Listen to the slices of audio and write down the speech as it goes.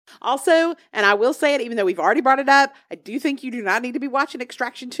Also, and I will say it, even though we've already brought it up, I do think you do not need to be watching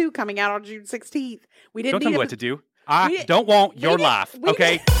Extraction 2 coming out on June 16th. We didn't Don't tell me what to do. I don't want your life,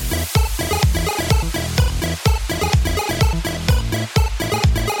 okay?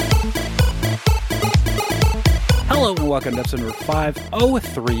 Hello and welcome to episode number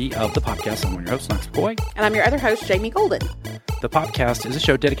 503 of the podcast. I'm one of your hosts, Knox McCoy. And I'm your other host, Jamie Golden. The podcast is a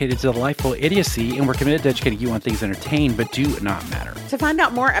show dedicated to delightful idiocy, and we're committed to educating you on things that entertain but do not matter. To find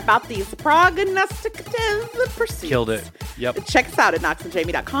out more about these prognosticative pursuits. Killed it. Yep. Check us out at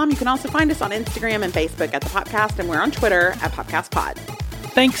knoxandjamie.com. You can also find us on Instagram and Facebook at The Popcast, and we're on Twitter at PopcastPod.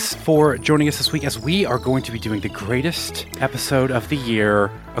 Thanks for joining us this week as we are going to be doing the greatest episode of the year,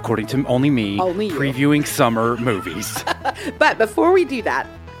 according to only me, previewing summer movies. But before we do that,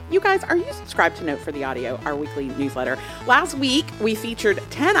 you guys, are you subscribed to Note for the Audio, our weekly newsletter? Last week, we featured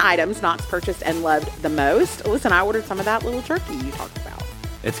 10 items Knox purchased and loved the most. Listen, I ordered some of that little turkey you talked about.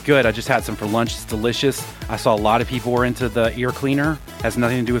 It's good. I just had some for lunch. It's delicious. I saw a lot of people were into the ear cleaner. Has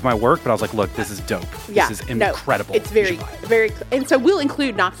nothing to do with my work, but I was like, look, this is dope. Yeah, this is incredible. It's very, and so we'll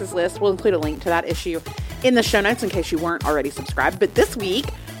include Knox's list. We'll include a link to that issue in the show notes in case you weren't already subscribed. But this week,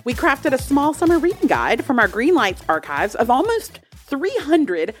 we crafted a small summer reading guide from our Greenlights archives of almost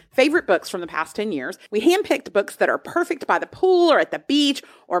 300 favorite books from the past 10 years. We handpicked books that are perfect by the pool or at the beach,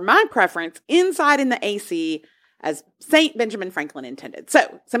 or my preference, inside in the AC, as St. Benjamin Franklin intended.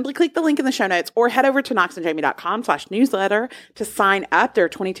 So simply click the link in the show notes or head over to knoxandjamie.com/newsletter to sign up. There are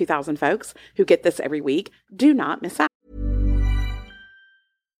 22,000 folks who get this every week. Do not miss out.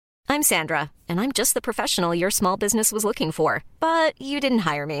 I'm Sandra, and I'm just the professional your small business was looking for. But you didn't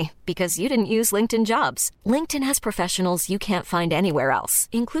hire me because you didn't use LinkedIn Jobs. LinkedIn has professionals you can't find anywhere else,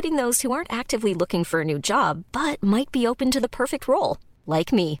 including those who aren't actively looking for a new job, but might be open to the perfect role,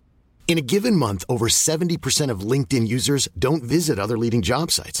 like me. In a given month, over 70% of LinkedIn users don't visit other leading job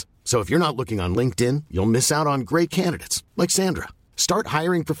sites. So if you're not looking on LinkedIn, you'll miss out on great candidates like Sandra. Start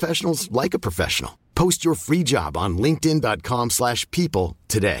hiring professionals like a professional. Post your free job on linkedin.com/people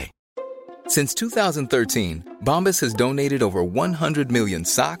today. Since 2013, Bombas has donated over 100 million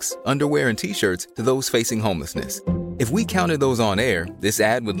socks, underwear, and T-shirts to those facing homelessness. If we counted those on air, this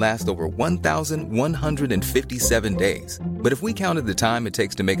ad would last over 1,157 days. But if we counted the time it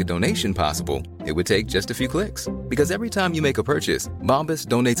takes to make a donation possible, it would take just a few clicks. Because every time you make a purchase, Bombas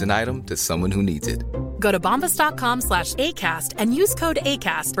donates an item to someone who needs it. Go to bombas.com/ACAST and use code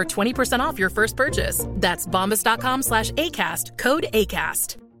ACAST for 20% off your first purchase. That's bombas.com/ACAST, code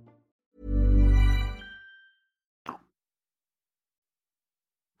ACAST. All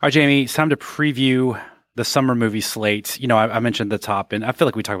right, Jamie, it's time to preview the summer movie slate. You know, I mentioned the top, and I feel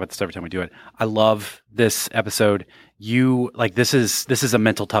like we talk about this every time we do it. I love this episode. This is a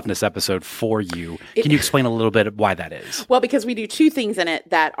mental toughness episode for you. Can you explain a little bit why that is? Well, because we do two things in it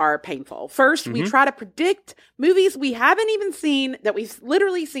that are painful. First, we try to predict movies we haven't even seen, that we've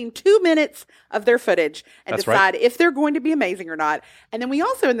literally seen 2 minutes of their footage, and decide if they're going to be amazing or not. And then we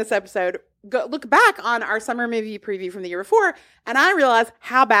also, in this episode, look back on our summer movie preview from the year before, and I realize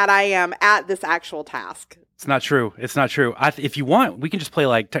how bad I am at this actual task. It's not true. It's not true. If you want, we can just play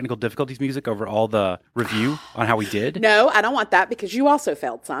like technical difficulties music over all the review on how we did. No, I don't want that, because you also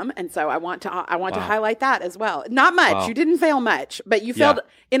failed some, and so I want to highlight that as well. Not much. Wow. You didn't fail much, but you failed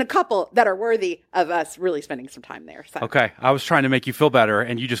in a couple that are worthy of us really spending some time there. So. Okay, I was trying to make you feel better,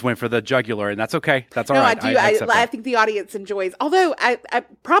 and you just went for the jugular, and that's okay. That's all right. No, I do. I think the audience enjoys. Although I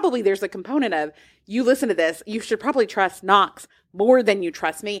probably there's a component of, you listen to this, you should probably trust Knox more than you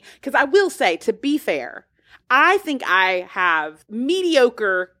trust me, because I will say, to be fair, I think I have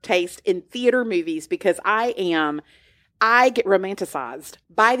mediocre taste in theater movies, because I get romanticized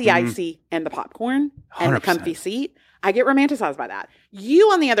by the icy and the popcorn and 100%. The comfy seat. I get romanticized by that.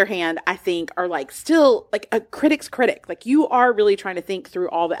 You, on the other hand, I think are like still like a critic's critic. Like, you are really trying to think through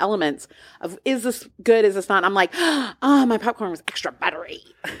all the elements of, is this good? Is this not? I'm like, my popcorn was extra buttery.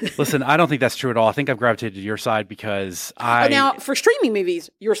 Listen, I don't think that's true at all. I think I've gravitated to your side because now, for streaming movies,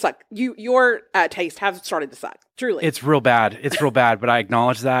 your taste have started to suck. Truly. It's real bad. It's real bad, but I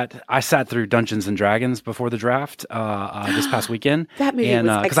acknowledge that. I sat through Dungeons and Dragons before the draft this past weekend. That movie was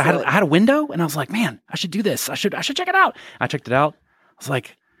excellent. Because I had a window, and I was like, man, I should do this. I should check it out. I checked it out. I was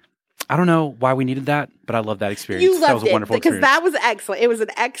like, I don't know why we needed that, but I love that experience. You loved that was a wonderful because experience. That was excellent. It was an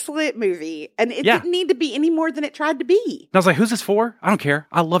excellent movie, and it didn't need to be any more than it tried to be. And I was like, who's this for? I don't care.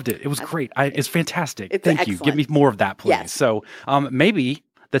 I loved it. It was great. It's fantastic. Thank you. Give me more of that, please. Yes. So maybe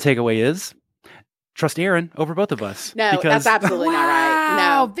the takeaway is, trust Aaron over both of us. No, that's absolutely not right.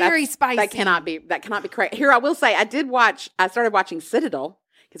 No, very spicy. That cannot be correct. Here, I will say, I started watching Citadel.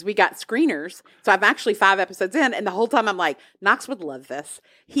 because we got screeners. So I'm actually 5 episodes in, and the whole time I'm like, Knox would love this.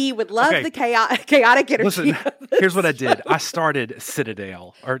 He would love the chaotic energy. Listen, here's what I did. I started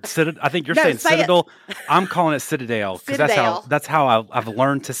Citadel, I think you're saying Citadel. I'm calling it Citadel because that's how I've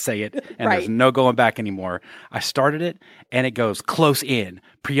learned to say it, and there's no going back anymore. I started it, and it goes close in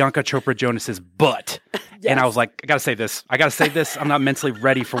Priyanka Chopra Jonas's butt. Yes. And I was like, I got to say this. I'm not mentally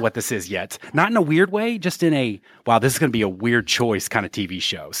ready for what this is yet. Not in a weird way, just in a, wow, this is going to be a weird choice kind of TV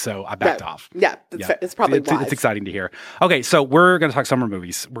show. So I backed off. Yeah, it's probably wise. It's exciting to hear. Okay, so we're going to talk summer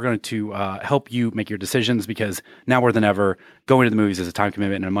movies. We're going to help you make your decisions because now more than ever, going to the movies is a time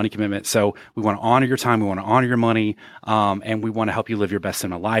commitment and a money commitment. So we want to honor your time. We want to honor your money. And we want to help you live your best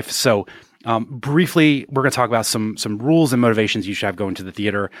cinema life. So briefly, we're going to talk about some rules and motivations you should have going to the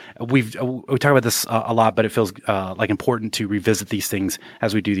theater. We talk about this a lot, but it feels like important to revisit these things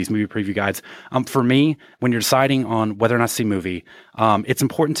as we do these movie preview guides. For me, when you're deciding on whether or not to see a movie, it's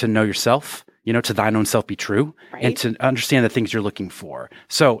important to know yourself. To thine own self be true, and to understand the things you're looking for.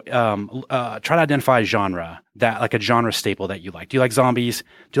 So try to identify a genre, like a genre staple that you like. Do you like zombies?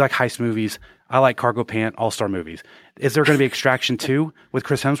 Do you like heist movies? I like cargo pant, all-star movies. Is there going to be Extraction 2 with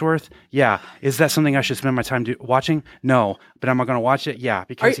Chris Hemsworth? Yeah. Is that something I should spend my time watching? No. But am I going to watch it? Yeah.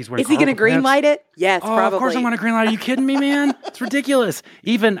 Because he's wearing Is he going to greenlight it? Yes, probably. Of course I'm going to greenlight it. Are you kidding me, man? It's ridiculous.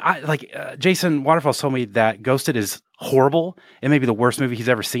 Even Jason Waterfalls told me that Ghosted is horrible. It may be the worst movie he's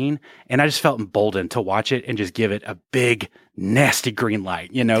ever seen. And I just felt emboldened to watch it and just give it a big, nasty green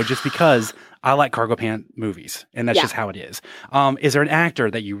light, just because I like cargo pant movies, and that's just how it is. Is there an actor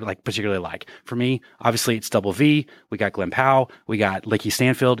that you particularly like? For me, obviously, it's Double V. We got Glenn Powell. We got Lakeith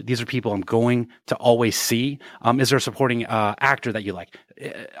Stanfield. These are people I'm going to always see. Is there a supporting actor that you like?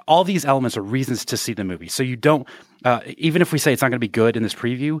 All these elements are reasons to see the movie. So you don't, even if we say it's not going to be good in this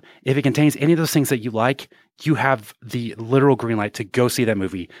preview, if it contains any of those things that you like, you have the literal green light to go see that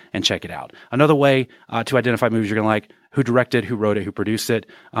movie and check it out. Another way to identify movies you're going to like: who directed, who wrote it, who produced it.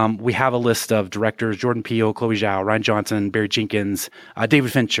 We have a list of directors: Jordan Peele, Chloe Zhao, Rian Johnson, Barry Jenkins,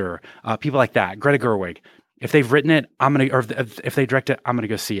 David Fincher, people like that, Greta Gerwig. If they've written it, if they direct it, I'm going to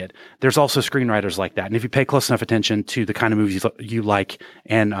go see it. There's also screenwriters like that. And if you pay close enough attention to the kind of movies you like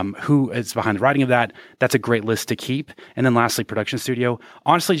and who is behind the writing of that, that's a great list to keep. And then lastly, production studio.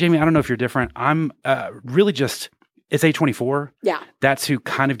 Honestly, Jamie, I don't know if you're different. I'm really just, it's A24. Yeah. That's who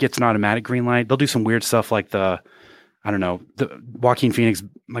kind of gets an automatic green light. They'll do some weird stuff like the Joaquin Phoenix,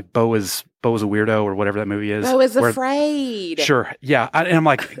 like Beau is a weirdo or whatever that movie is. Beau is Afraid. Sure. Yeah. And I'm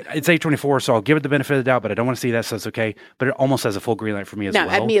like, it's A24, so I'll give it the benefit of the doubt, but I don't want to see that, so it's okay. But it almost has a full green light for me as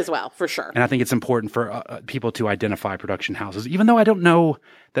well. No, me as well, for sure. And I think it's important for people to identify production houses, even though I don't know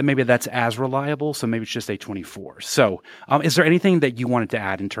that maybe that's as reliable, so maybe it's just A24. So is there anything that you wanted to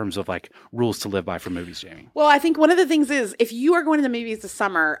add in terms of rules to live by for movies, Jamie? Well, I think one of the things is if you are going to the movies this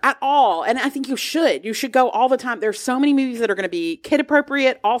summer at all, and I think you should go all the time. There's so many movies that are going to be kid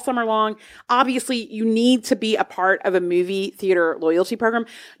appropriate all summer long. Obviously, you need to be a part of a movie theater loyalty program.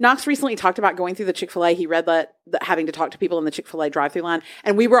 Knox recently talked about going through the Chick-fil-A. He read that having to talk to people in the Chick-fil-A drive-thru line,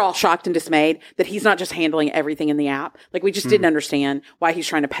 and we were all shocked and dismayed that he's not just handling everything in the app. We just didn't understand why he's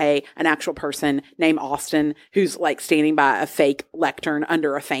trying to pay an actual person named Austin who's standing by a fake lectern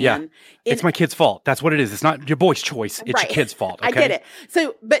under a fan. Yeah. It's my kid's fault. That's what it is. It's not your boy's choice. It's your kid's fault. Okay? I get it.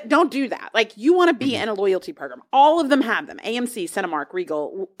 So, but don't do that. You want to be in a loyalty program. All of them have them. AMC, Cinemark,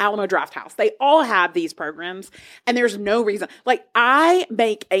 Regal, Alamo Drafthouse. They all have these programs, and there's no reason. I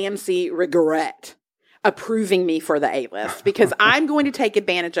make AMC regret approving me for the A-list because I'm going to take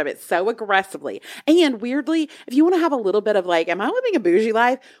advantage of it so aggressively. And weirdly, if you want to have a little bit of am I living a bougie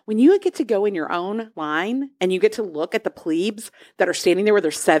life? When you get to go in your own line and you get to look at the plebes that are standing there with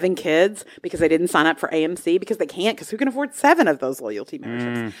their 7 kids because they didn't sign up for AMC because they can't, because who can afford 7 of those loyalty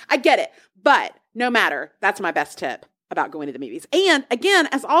memberships? I get it. But no matter, that's my best tip about going to the movies. And again,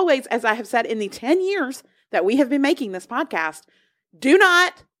 as always, as I have said in the 10 years that we have been making this podcast, do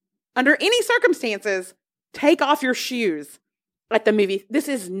not, under any circumstances, take off your shoes at the movie. This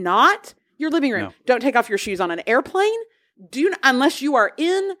is not your living room. No. Don't take off your shoes on an airplane. Unless you are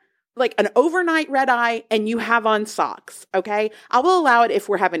in an overnight red eye and you have on socks. Okay. I will allow it if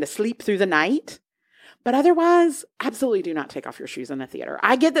we're having to sleep through the night. But otherwise, absolutely do not take off your shoes in the theater.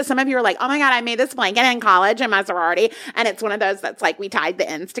 I get that some of you are like, oh my God, I made this blanket in college in my sorority. And it's one of those that's we tied the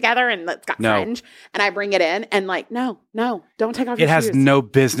ends together and it's got fringe. And I bring it in and no, don't take off your shoes. It has no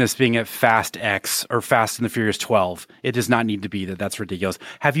business being at Fast X or Fast and the Furious 12. It does not need to be that. That's ridiculous.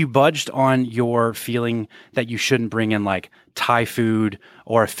 Have you budged on your feeling that you shouldn't bring in Thai food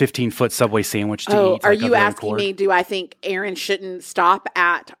or a 15-foot Subway sandwich to eat? Oh, are you asking me, do I think Aaron shouldn't stop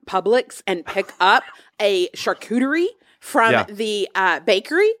at Publix and pick up a charcuterie from the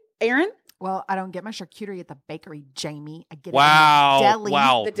bakery, Aaron. Well, I don't get my charcuterie at the bakery, Jamie. I get Wow. it in the deli.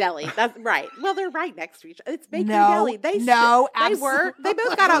 Wow. The deli. That's right. Well, they're right next to each other. It's bakery No, deli. They no, were. They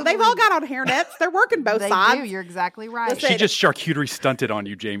both got on. They've all got on hairnets. They're working both They sides. do. You're exactly right. Listen, She just charcuterie stunted on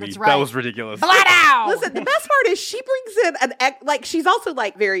you, Jamie. That's That right. was ridiculous. Flat out. Listen, the best part is she brings in she's also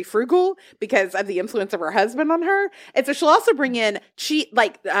like very frugal because of the influence of her husband on her. And so she'll also bring in cheese.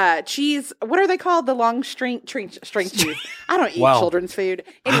 What are they called? The long string cheese. I don't eat Wow. children's food.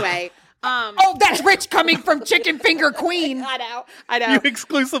 Anyway. Oh, that's rich coming from Chicken Finger Queen. I know. You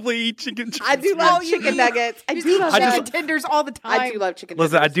exclusively eat chicken. I do love chicken nuggets. I do love chicken nuggets. tenders all the time. I do love chicken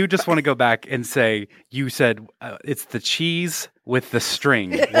Listen, I nuggets. do just want to go back and say you said it's the cheese with the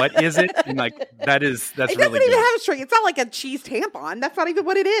string. What is it? And that's It really doesn't good. even have a string. It's not like a cheese tampon. That's not even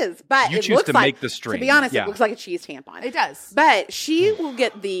what it is. But You it choose looks to like, make the string. To be honest, Yeah. it looks like a cheese tampon. It does. But she will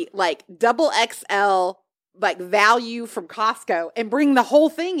get the double XL value from Costco and bring the whole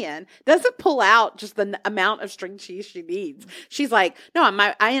thing in. Doesn't pull out just the amount of string cheese she needs. She's like, no, I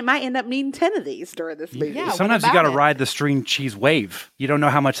might end up needing 10 of these during this movie. Yeah, what Sometimes you about got to it? ride the string cheese wave. You don't know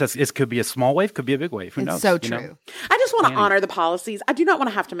how much it could be a small wave, could be a big wave. Who It's knows? so you know? true. I just want to Annie. honor the policies. I do not want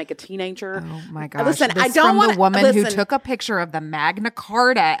to have to make a teenager. Oh my gosh! Listen, This I don't from want the woman who listen, took a picture of the Magna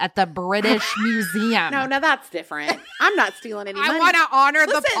Carta at the British Museum. No, that's different. I'm not stealing any money. I want to honor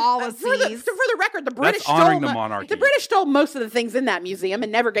Listen, the policies. For the record, the British honoring stole the monarchy. The British stole most of the things in that museum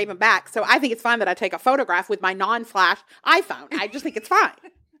and never gave them back. So I think it's fine that I take a photograph with my non-flash iPhone. I just think it's fine.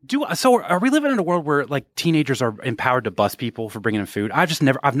 So are we living in a world where teenagers are empowered to bus people for bringing in food?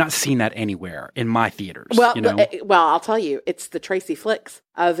 I've not seen that anywhere in my theaters. Well, you know? I'll tell you, it's the Tracy Flicks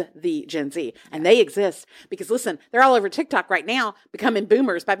of the Gen Z, and they exist because listen, they're all over TikTok right now, becoming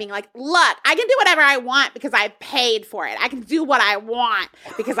boomers by being like, "Look, I can do whatever I want because I paid for it. I can do what I want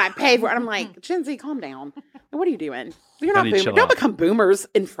because I paid for it." I'm like, Gen Z, calm down. What are you doing? You're not I need to boomers. chill Don't out. become boomers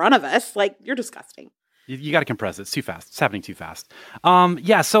in front of us. You're disgusting. You got to compress it. It's too fast. It's happening too fast.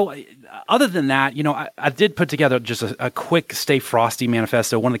 So other than that, I did put together just a quick Stay Frosty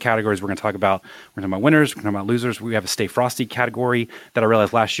manifesto. One of the categories we're going to talk about, we're going to talk about winners, we're going to talk about losers. We have a Stay Frosty category that I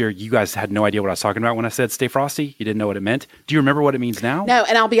realized last year you guys had no idea what I was talking about when I said Stay Frosty. You didn't know what it meant. Do you remember what it means now? No,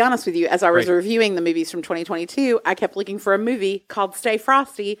 and I'll be honest with you, as I was Right. reviewing the movies from 2022, I kept looking for a movie called Stay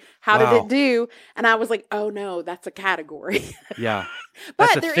Frosty. How Wow. did it do? And I was like, oh no, that's a category. Yeah. But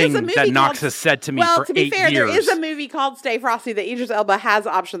That's a there thing is a movie that Knox called- has said to me well, for to be 8 fair, years. there is a movie called Stay Frosty that Idris Elba has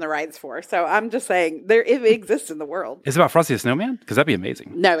optioned the rights for. So I'm just saying it exists in the world. Is it about Frosty the Snowman? Because that'd be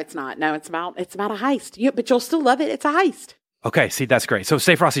amazing. No, it's not. No, it's about a heist. But you'll still love it. It's a heist. Okay, see, that's great. So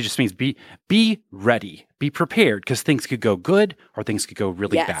Stay Frosty just means be ready, be prepared, because things could go good or things could go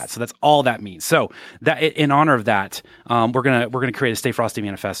really Yes. bad. So that's all that means. So that in honor of that, we're gonna create a Stay Frosty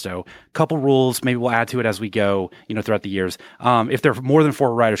manifesto. Couple rules, maybe we'll add to it as we go, throughout the years. If there are more than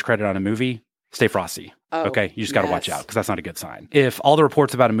 4 writers credited on a movie, Stay Frosty. Oh, Okay, you just got to watch yes. out because that's not a good sign. If all the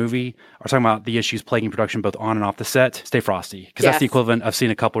reports about a movie are talking about the issues plaguing production both on and off the set, Stay Frosty because that's the Yes. equivalent of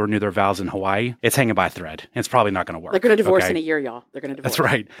seeing a couple renew their vows in Hawaii. It's hanging by a thread. And it's probably not going to work. They're going to divorce okay? in a year, y'all. They're going to divorce. That's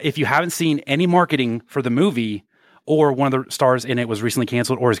right. If you haven't seen any marketing for the movie or one of the stars in it was recently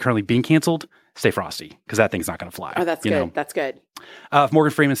canceled or is currently being canceled, Stay Frosty because that thing's not going to fly. Oh, that's you good. know? That's good. If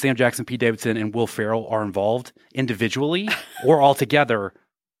Morgan Freeman, Sam Jackson, Pete Davidson, and Will Ferrell are involved individually or all together,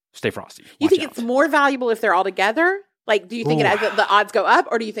 Stay Frosty. You Watch think out. it's more valuable if they're all together? Do you think the odds go up,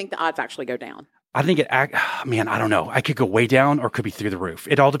 or do you think the odds actually go down? I think man, I don't know. I could go way down or could be through the roof.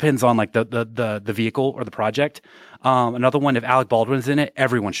 It all depends on the vehicle or the project. Another one, if Alec Baldwin's in it,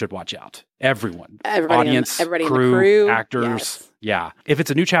 everyone should watch out. Everyone. Everybody Audience, everybody crew, in the crew, actors. yes. Yeah. If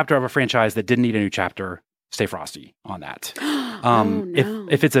it's a new chapter of a franchise that didn't need a new chapter, Stay Frosty on that. no.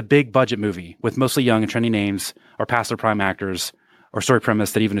 If it's a big budget movie with mostly young and trendy names or past their prime actors or story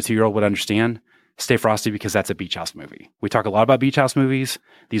premise that even a 2-year-old would understand, Stay Frosty because that's a beach house movie. We talk a lot about beach house movies.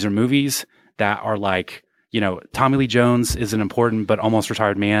 These are movies that are Tommy Lee Jones is an important but almost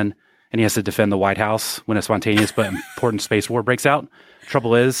retired man, and he has to defend the White House when a spontaneous but important space war breaks out.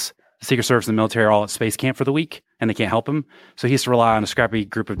 Trouble is, the Secret Service and the military are all at space camp for the week, and they can't help him. So he has to rely on a scrappy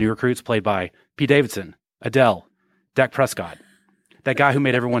group of new recruits played by Pete Davidson, Adele, Dak Prescott, that guy who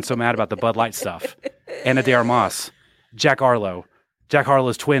made everyone so mad about the Bud Light stuff, Anna de Armas, Jack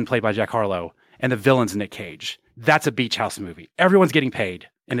Harlow's twin played by Jack Harlow, and the villain's Nick Cage. That's a beach house movie. Everyone's getting paid,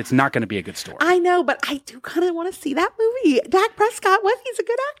 and it's not going to be a good story. I know, but I do kind of want to see that movie. Dak Prescott, he's a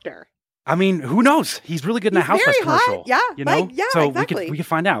good actor. I mean, who knows? He's really good in that He's Housewives very hot. commercial. Yeah, you know. So exactly. we can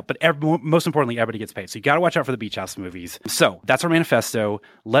find out. But most importantly, everybody gets paid. So you got to watch out for the beach house movies. So that's our manifesto.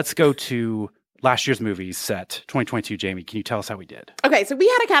 Let's go to last year's movies set, 2022, Jamie, can you tell us how we did? Okay, so we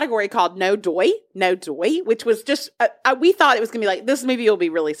had a category called No Doy, which was just, we thought it was going to be like, this movie will be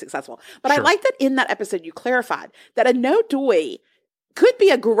really successful. But Sure. I like that in that episode you clarified that a No Doy could be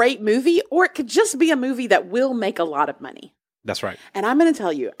a great movie, or it could just be a movie that will make a lot of money. That's right. And I'm going to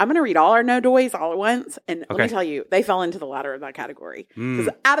tell you, I'm going to read all our No Doys all at once. And let me Okay. tell you, they fell into the latter of that category. Because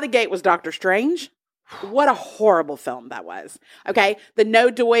out of the gate was Doctor Strange. What a horrible film that was. Okay. The No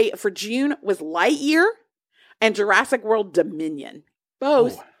Doy for June was Lightyear and Jurassic World Dominion.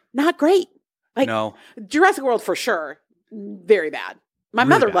 Both Ooh. not great. Like No. Jurassic World for sure, very bad. My Really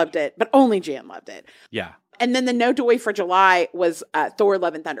mother bad. loved it, but only Jan loved it. Yeah. And then the No Doy for July was Thor,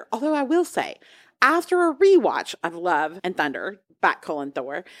 Love and Thunder. Although I will say, after a rewatch of Love and Thunder,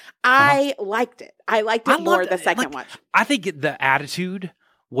 Thor, I liked it. I liked it more the second watch. I think the attitude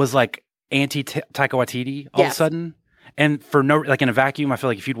was like anti-Taika Waititi all of a Yes. sudden. And for no, like in a vacuum, I feel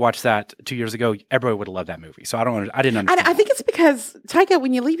like if you'd watched that 2 years ago, everybody would have loved that movie. So I didn't understand. I think it's because, Taika,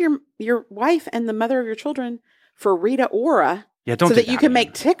 when you leave your wife and the mother of your children for Rita Ora, Yeah, don't so do that you that, can man.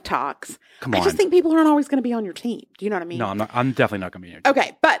 make TikToks, Come I on. just think people aren't always going to be on your team. Do you know what I mean? No, I'm not. I'm definitely not going to be here.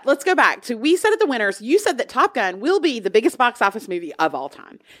 Okay, but let's go back to, we said at the winners, you said that Top Gun will be the biggest box office movie of all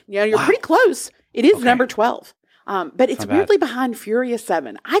time. You know, you're Wow. pretty close. It is Okay. number 12. But it's Not bad. weirdly behind Furious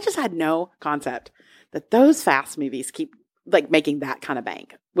 7. I just had no concept that those fast movies keep like making that kind of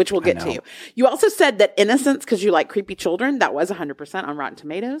bank, which we'll get know. to. You also said that Innocence, because you like creepy children, that was 100% on Rotten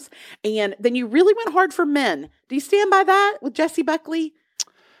Tomatoes. And then you really went hard for Men. Do you stand by that with Jesse Buckley?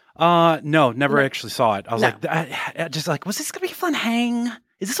 No, never No. actually saw it. I was No. like, I just like, was this going to be a fun hang?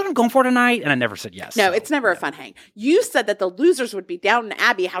 Is this what I'm going for tonight? And I never said yes. No, So, it's never a fun hang. You said that the losers would be Downton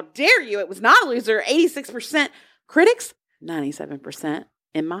Abbey. How dare you? It was not a loser. 86%. Critics, 97%.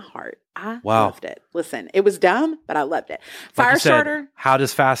 In my heart, I Wow. loved it. Listen, it was dumb, but I loved it. Like you said, Firestarter, how do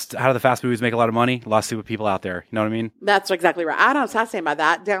the fast movies make a lot of money? A lot of stupid people out there. You know what I mean? that's exactly right. I stand by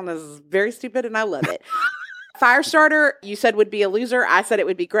that. Down is very stupid, and I love it. Firestarter, you said would be a loser. I said it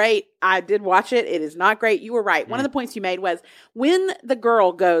would be great. I did watch it. It is not great. You were right. One of the points you made was when the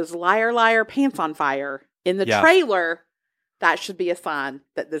girl goes, liar, liar, pants on fire in the Yeah. trailer, that should be a sign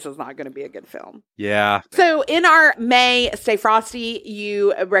that this is not going to be a good film. Yeah. So in our May Stay Frosty,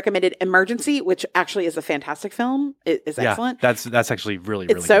 you recommended Emergency, which actually is a fantastic film. It is excellent. That's actually really,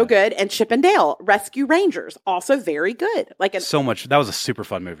 It's really so good. And Chip and Dale, Rescue Rangers, also very good. Like So much. That was a super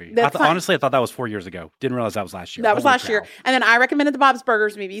fun movie. That's fun. Honestly, I thought that was 4 years ago. Didn't realize that was last year. that was Holy last year. cow. And then I recommended the Bob's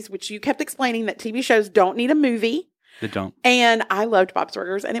Burgers movies, which you kept explaining that TV shows don't need a movie. They don't. And I loved Bob's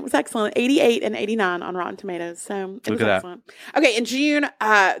Burgers, and it was excellent. 88 and 89 on Rotten Tomatoes. So it was at that. excellent. Okay, in June,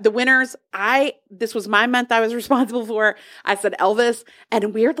 the winners, this was my month I was responsible for. I said Elvis,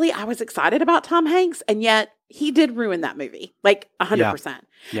 and weirdly, I was excited about Tom Hanks, and yet he did ruin that movie, like 100%.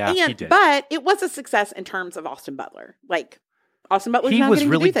 Yeah, he did. But it was a success in terms of Austin Butler. Like, Austin Butler's He now was getting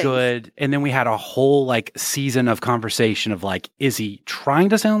to really do things. good. And then we had a whole like season of conversation of like, is he trying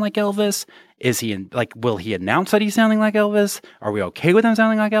to sound like Elvis? Is he will he announce that he's sounding like Elvis? Are we okay with him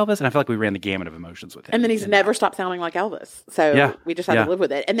sounding like Elvis? And I feel like we ran the gamut of emotions with him. And then he's never stopped sounding like Elvis. So Yeah, we just had yeah. to live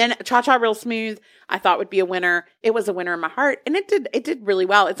with it. And then Cha Cha Real Smooth, I thought would be a winner. It was a winner in my heart. And it did really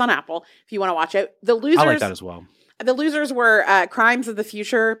well. It's on Apple if you want to watch it. The losers, I like that as well. The losers were Crimes of the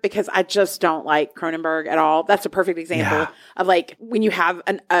Future, because I just don't like Cronenberg at all. That's a perfect example Yeah. of like when you have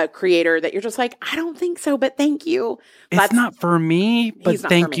a creator that you're just like, I don't think so, but thank you. It's not for me, but He's not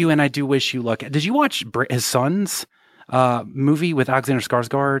thank for you. me. And I do wish you luck. Did you watch his son's movie with Alexander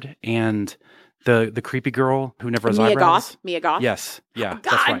Skarsgård and the creepy girl who never has eyebrows? Mia Goth. Yes. Yeah. God,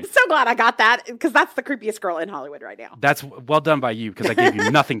 That's I'm right. so glad I got that, because that's the creepiest girl in Hollywood right now. That's well done by you, because I gave you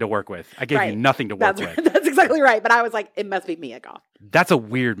nothing to work with. I gave Right. you nothing to work That's with. that's exactly right. But I was like, it must be Mia Goth. That's a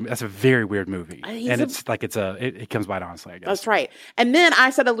very weird movie. He's And a- it comes by honestly, I guess. That's right. And then I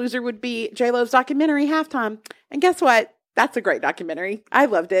said a loser would be J-Lo's documentary, Halftime. And guess what? That's a great documentary. I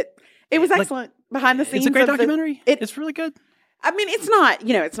loved it. It was Like, excellent. Behind the scenes. It's a great of the- documentary. it- It's really good. I mean, it's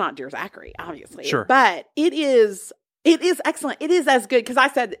not Dear Zachary, obviously. Sure. But it is excellent. It is as good, because I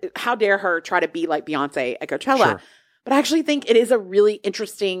said, how dare her try to be like Beyonce at Coachella. Sure. But I actually think it is a really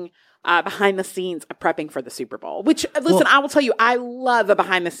interesting behind the scenes of prepping for the Super Bowl, which, listen, I will tell you, I love a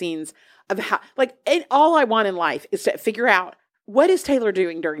behind the scenes of how, all I want in life is to figure out what is Taylor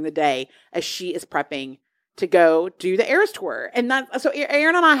doing during the day as she is prepping to go do the Eras Tour. And so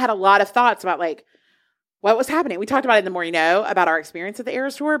Aaron and I had a lot of thoughts about what was happening. We talked about it in the More You Know about our experience at the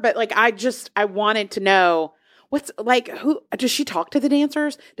Eras Tour, but I wanted to know what's who does she talk to the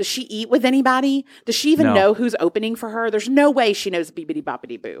dancers? Does she eat with anybody? Does she even No. know who's opening for her? There's no way she knows Bibbidi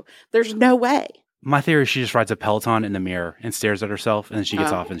Boppidi Boo. There's no way. My theory is she just rides a Peloton in the mirror and stares at herself, and then she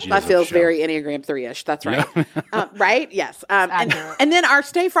gets off and she that does feels show. very Enneagram 3-ish. That's right. Right? Yes. And accurate. then our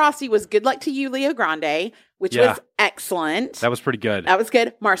Stay Frosty was Good Luck to You, Leo Grande, which Yeah. was excellent. That was pretty good. That was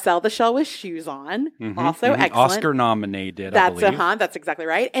good. Marcel the Shell with Shoes On. Also excellent. Oscar nominated, I believe. That's exactly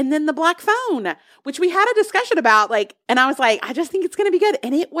right. And then The Black Phone, which we had a discussion about, and I was like, I just think it's going to be good.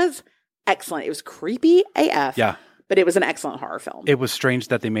 And it was excellent. It was creepy AF. Yeah. But it was an excellent horror film. It was strange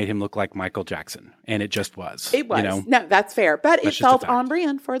that they made him look like Michael Jackson, and it just was. It was. You know? No, that's fair. But That's it just a felt fact. on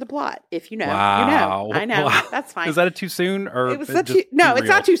brand for the plot. If you know, Wow. you know. I know. Wow. That's fine. Is that too soon? Or It was just no, too it's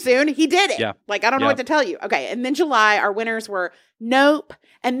not real? too soon. He did it. Yeah. I don't know what to tell you. Okay. And then July, our winners were Nope.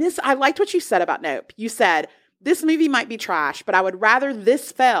 And this, I liked what you said about Nope. You said, this movie might be trash, but I would rather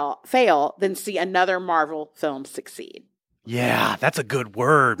this fail than see another Marvel film succeed. Yeah, that's a good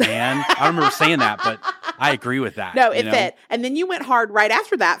word, man. I don't remember saying that, but I agree with that. No, it fit. And then you went hard right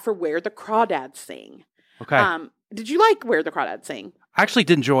after that for Where the Crawdads Sing. Okay. Did you like Where the Crawdads Sing? I actually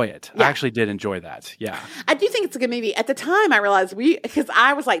did enjoy it. Yeah. I actually did enjoy that. Yeah. I do think it's a good movie. At the time, I realized because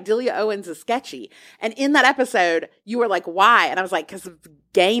I was like, Delia Owens is sketchy. And in that episode, you were like, why? And I was like, because of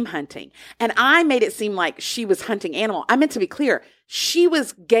game hunting. And I made it seem like she was hunting animal. I meant to be clear. She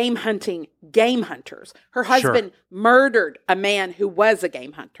was game hunting game hunters. Her husband murdered a man who was a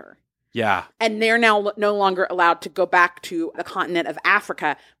game hunter. Yeah. And they're now no longer allowed to go back to the continent of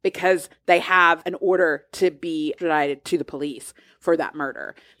Africa because they have an order to be extradited to the police for that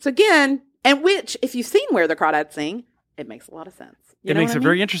murder. So again, and which, if you've seen Where the Crawdads Sing, it makes a lot of sense. You It know makes what I it mean?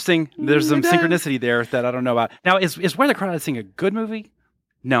 very interesting. There's some It does. synchronicity there that I don't know about. Now, is Where the Crawdads Sing a good movie?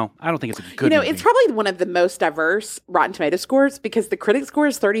 No, I don't think it's a good movie. It's probably one of the most diverse Rotten Tomato scores because the critic score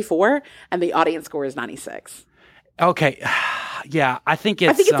is 34 and the audience score is 96. Okay. Yeah, I think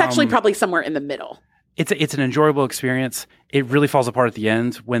it's actually probably somewhere in the middle. It's an enjoyable experience. It really falls apart at the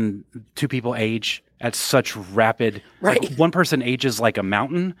end when two people age at such rapid. Right. Like one person ages like a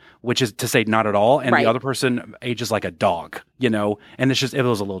mountain, which is to say not at all, and Right. the other person ages like a dog. And it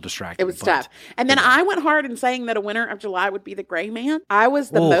was a little distracting. It was but- tough. And then I went hard in saying that a winner of July would be The Gray Man. I was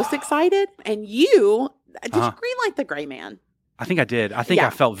the most excited. And did you greenlight The Gray Man? I think I did. I think Yeah. I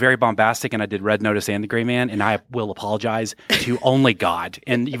felt very bombastic, and I did Red Notice and The Gray Man, and I will apologize to only God,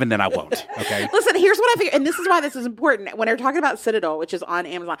 and even then I won't. Okay. Listen, here's what I figure, and this is why this is important. When they're talking about Citadel, which is on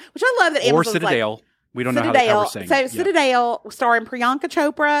Amazon, which I love that Or Amazon's Citadel. We don't know how Citadel. we're saying. So it. Yeah. Citadel, starring Priyanka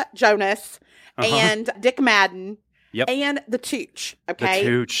Chopra, Jonas, Uh-huh. and Dick Madden, Yep. and the Tooch. The Okay,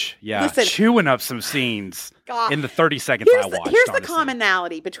 Tooch. Yeah. Listen. Chewing up some scenes God. in the 30 seconds I watched. Here's the honestly.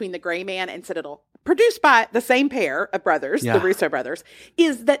 commonality between The Gray Man and Citadel, produced by the same pair of brothers, Yeah. the Russo brothers,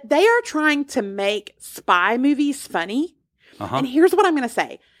 is that they are trying to make spy movies funny. Uh-huh. And here's what I'm going to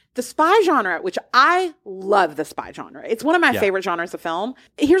say. The spy genre, which I love the spy genre. It's one of my favorite genres of film.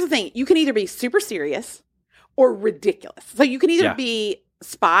 Here's the thing. You can either be super serious or ridiculous. So you can either be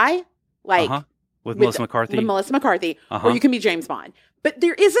spy, like Uh-huh. With Melissa McCarthy. with Melissa McCarthy, Uh-huh. or you can be James Bond. But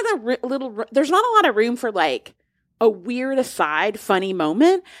there isn't there's not a lot of room for like a weird aside funny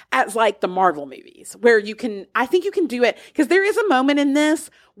moment as like the Marvel movies where I think you can do it because there is a moment in this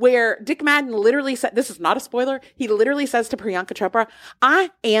where Dick Madden literally said, this is not a spoiler. He literally says to Priyanka Chopra,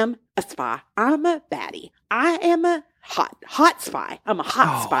 I am a spy. I'm a baddie. I am a hot spy. I'm a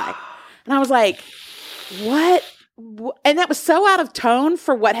hot spy. And I was like, what? And that was so out of tone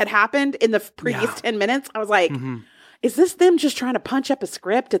for what had happened in the previous 10 minutes. I was like, is this them just trying to punch up a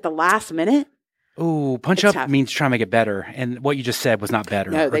script at the last minute? Ooh, punch It's up tough. means try and make it better. And what you just said was not better.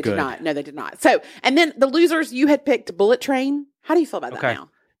 No, or they good. did not. No, they did not. So, and then the losers, you had picked Bullet Train. How do you feel about that Okay. now?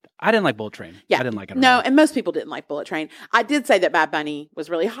 I didn't like Bullet Train. Yeah. I didn't like it at No, all. and most people didn't like Bullet Train. I did say that Bad Bunny was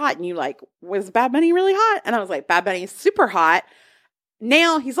really hot, and you was Bad Bunny really hot? And I was like, Bad Bunny is super hot.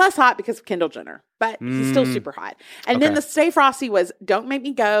 Now he's less hot because of Kendall Jenner, but he's still super hot. And then Okay. the Stay Frosty was Don't Make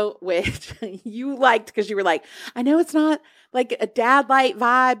Me Go, which you liked because you were like, I know it's not like a dad light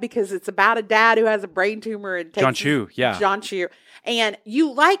vibe because it's about a dad who has a brain tumor and takes John Chu, yeah. John Chu. And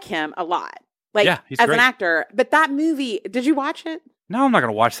you like him a lot. Like Yeah, he's as great. an actor. But that movie, did you watch it? No, I'm not going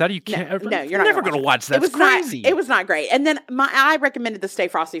to watch that. You can't. No, you're not never gonna going to watch that. It was It's crazy. It was not great. And then I recommended the Stay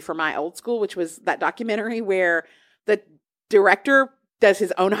Frosty for my old school, which was that documentary where the director does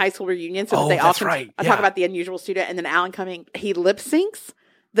his own high school reunion. So that Oh, they that's all right. talk Yeah. about the unusual student. And then Alan Cumming, he lip syncs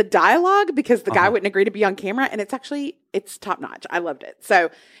the dialogue because the guy wouldn't agree to be on camera. And it's top notch. I loved it.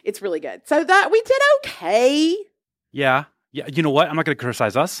 So it's really good. So that we did okay. Yeah. Yeah. You know what? I'm not going to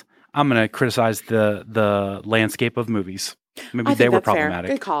criticize us. I'm going to criticize the landscape of movies. Maybe I they think were that's fair.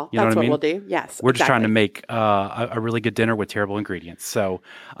 problematic. Good call. You know That's what what I mean? we'll do. Yes. We're just trying to exactly. make a really good dinner with terrible ingredients. So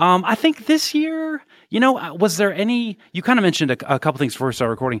I think this year, was there any? You kind of mentioned a couple things before we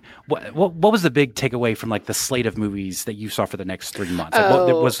started recording. What was the big takeaway from like the slate of movies that you saw for the next 3 months? Like,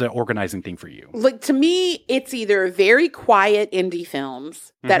 what was the organizing thing for you? Like, to me, it's either very quiet indie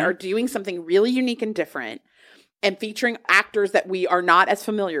films that are doing something really unique and different and featuring actors that we are not as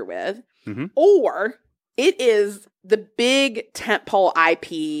familiar with, or it is the big tentpole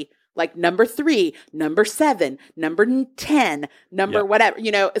IP, like number 3, number 7, number 10, number whatever,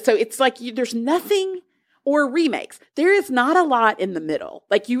 So it's like there's nothing, or remakes. There is not a lot in the middle.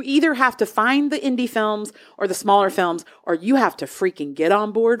 Like, you either have to find the indie films or the smaller films, or you have to freaking get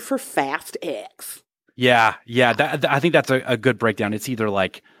on board for Fast X. Yeah. I think that's a good breakdown. It's either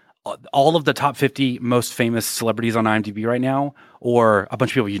like all of the top 50 most famous celebrities on IMDb right now, or a bunch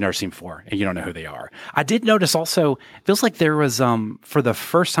of people you've never seen before and you don't know who they are. I did notice also, it feels like there was, for the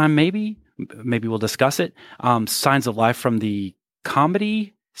first time, maybe we'll discuss it, signs of life from the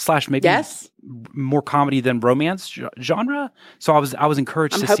comedy / maybe more comedy than romance genre. So I was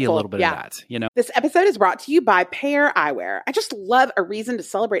encouraged to see a little bit of that. This episode is brought to you by Pair Eyewear. I just love a reason to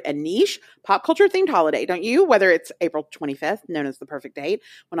celebrate a niche pop culture themed holiday, don't you? Whether it's April 25th, known as the perfect date,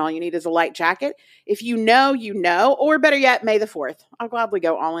 when all you need is a light jacket. If you know, or better yet, May the 4th. I'll gladly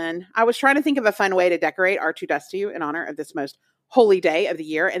go all in. I was trying to think of a fun way to decorate R2-D2 in honor of this most holy day of the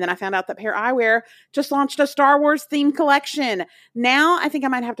year. And then I found out that Pair Eyewear just launched a Star Wars themed collection. Now I think I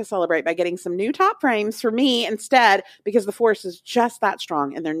might have to celebrate by getting some new top frames for me instead, because the Force is just that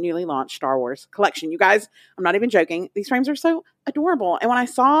strong in their newly launched Star Wars collection. You guys, I'm not even joking. These frames are so adorable. And when I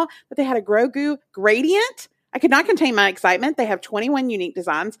saw that they had a Grogu gradient, I could not contain my excitement. They have 21 unique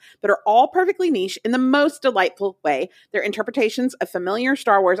designs that are all perfectly niche in the most delightful way. Their interpretations of familiar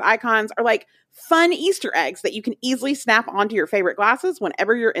Star Wars icons are like fun Easter eggs that you can easily snap onto your favorite glasses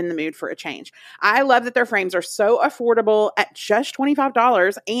whenever you're in the mood for a change. I love that their frames are so affordable at just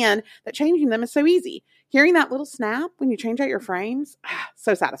 $25 and that changing them is so easy. Hearing that little snap when you change out your frames,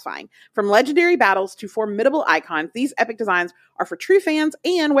 so satisfying. From legendary battles to formidable icons, these epic designs are for true fans,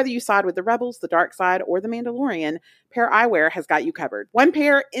 and whether you side with the Rebels, the Dark Side, or the Mandalorian, Pair Eyewear has got you covered. One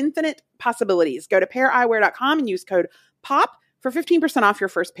pair, infinite possibilities. Go to paireyewear.com and use code POP for 15% off your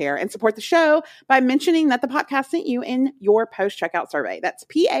first pair, and support the show by mentioning that the podcast sent you in your post-checkout survey. That's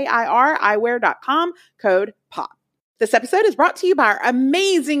PAIR eyewear.com, code POP. This episode is brought to you by our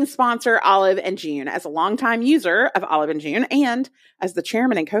amazing sponsor, Olive & June. As a longtime user of Olive & June and as the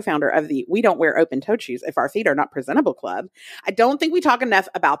chairman and co-founder of the We Don't Wear Open-Toed Shoes If Our Feet Are Not Presentable Club, I don't think we talk enough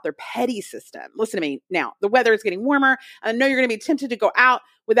about their petty system. Listen to me. Now, the weather is getting warmer. I know you're going to be tempted to go out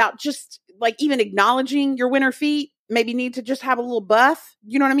without just like even acknowledging your winter feet. Maybe need to just have a little buff.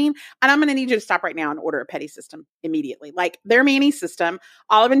 You know what I mean? And I'm going to need you to stop right now and order a petty system immediately. Like their Mani system,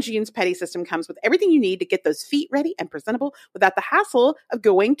 Olive & June's petty system comes with everything you need to get those feet ready and presentable without the hassle of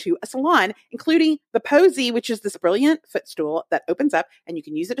going to a salon, including the Posy, which is this brilliant footstool that opens up and you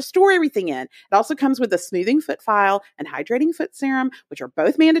can use it to store everything in. It also comes with a smoothing foot file and hydrating foot serum, which are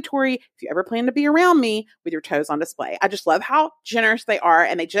both mandatory if you ever plan to be around me with your toes on display. I just love how generous they are,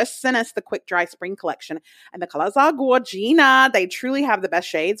 and they just sent us the Quick Dry Spring Collection, and the colors are gorgina. They truly have the best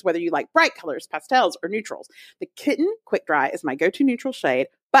shades, whether you like bright colors, pastels, or neutrals. The Kitten Quick Dry is my go-to neutral shade,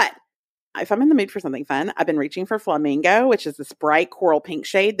 but if I'm in the mood for something fun, I've been reaching for Flamingo, which is this bright coral pink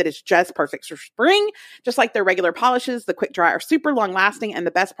shade that is just perfect for spring. Just like their regular polishes, the Quick Dry are super long lasting, and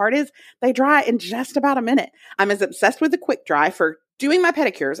the best part is they dry in just about a minute. I'm as obsessed with the Quick Dry for doing my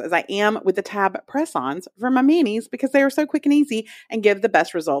pedicures as I am with the Tab press-ons for my manis, because they are so quick and easy and give the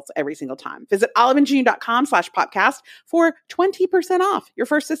best results every single time. Visit oliveandjune.com/podcast for 20% off your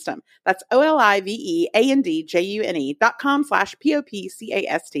first system. That's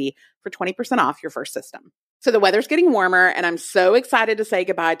oliveandjune.com/POPCAST for 20% off your first system. So the weather's getting warmer, and I'm so excited to say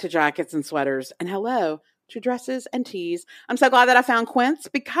goodbye to jackets and sweaters, and hello to dresses and tees. I'm so glad that I found Quince,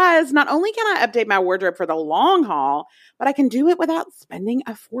 because not only can I update my wardrobe for the long haul, but I can do it without spending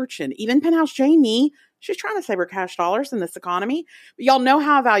a fortune. Even Penthouse Jamie, she's trying to save her cash dollars in this economy. But y'all know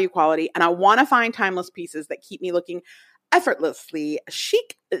how I value quality, and I want to find timeless pieces that keep me looking effortlessly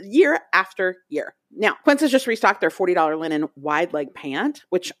chic year after year. Now, Quince has just restocked their $40 linen wide leg pant,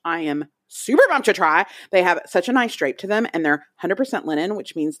 which I am super pumped to try. They have such a nice drape to them, and they're 100% linen,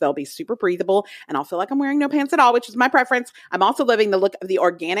 which means they'll be super breathable, and I'll feel like I'm wearing no pants at all, which is my preference. I'm also loving the look of the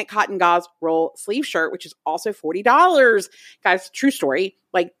organic cotton gauze roll sleeve shirt, which is also $40. Guys, true story.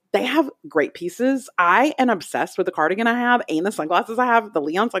 Like, they have great pieces. I am obsessed with the cardigan I have and the sunglasses I have. The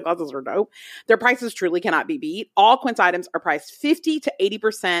Leon sunglasses are dope. Their prices truly cannot be beat. All Quince items are priced 50 to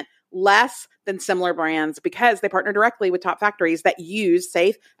 80% less than similar brands because they partner directly with top factories that use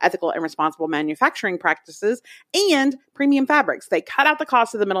safe, ethical, and responsible manufacturing practices and premium fabrics. They cut out the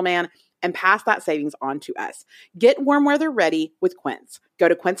cost of the middleman and pass that savings on to us. Get warm weather ready with Quince. Go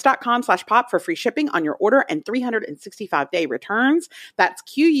to quince.com/pop for free shipping on your order and 365-day returns. That's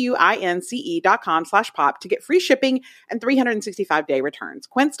QUINCE.com/pop to get free shipping and 365-day returns.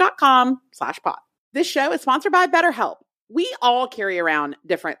 Quince.com/pop. This show is sponsored by BetterHelp. We all carry around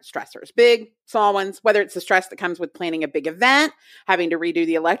different stressors, big, small ones, whether it's the stress that comes with planning a big event, having to redo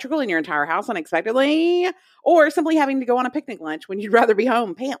the electrical in your entire house unexpectedly, or simply having to go on a picnic lunch when you'd rather be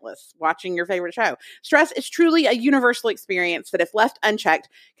home pantless watching your favorite show. Stress is truly a universal experience that, if left unchecked,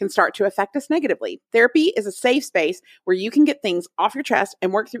 can start to affect us negatively. Therapy is a safe space where you can get things off your chest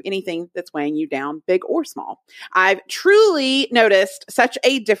and work through anything that's weighing you down, big or small. I've truly noticed such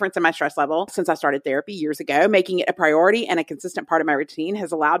a difference in my stress level since I started therapy years ago. Making it a priority and a consistent part of my routine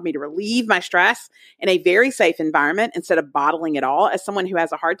has allowed me to relieve my stress in a very safe environment instead of bottling it all. As someone who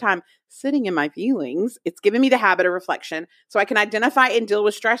has a hard time sitting in my feelings, it's given me the habit of reflection so I can identify and deal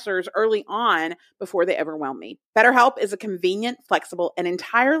with stressors early on before they overwhelm me. BetterHelp is a convenient, flexible, and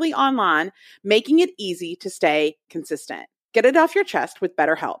entirely online, making it easy to stay consistent. Get it off your chest with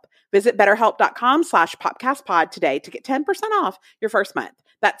BetterHelp. Visit BetterHelp.com/PopcastPod today to get 10% off your first month.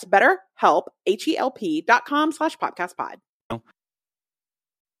 That's BetterHelp, HELP.com/PopcastPod.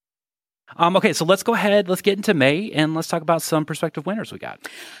 Okay, so let's go ahead. Let's get into May and let's talk about some prospective winners we got.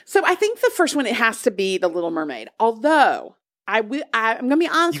 So I think the first one, it has to be The Little Mermaid. Although I'm going to be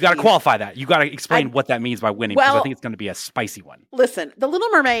honest. You got to qualify that. You got to explain what that means by winning, because I think it's going to be a spicy one. Listen, The Little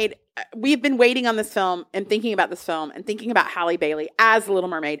Mermaid, we've been waiting on this film and thinking about this film and thinking about Halle Bailey as The Little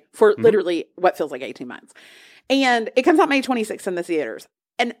Mermaid for literally what feels like 18 months. And it comes out May 26th in the theaters.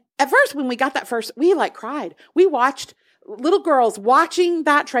 And at first, when we got that first, we cried. We watched little girls watching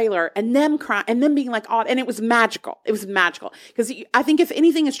that trailer and them crying and them being like, oh, and it was magical. It was magical. Because I think if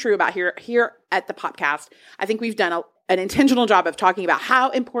anything is true about here at the podcast, I think we've done an intentional job of talking about how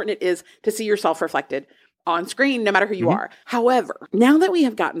important it is to see yourself reflected on screen, no matter who you are. However, now that we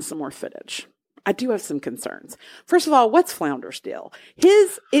have gotten some more footage, I do have some concerns. First of all, what's Flounder's deal?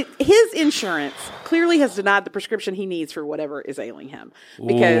 His insurance clearly has denied the prescription he needs for whatever is ailing him,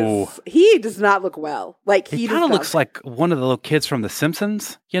 because he does not look well. He kind of looks like one of the little kids from The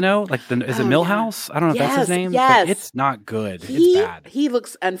Simpsons, is it Milhouse? I don't know if that's his name. Yes. But it's not good. It's bad. He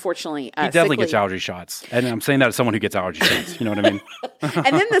looks, unfortunately, he definitely sickly. Gets allergy shots. And I'm saying that as someone who gets allergy shots. You know what I mean?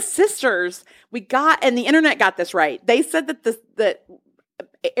 And then the sisters, and the internet got this right. They said that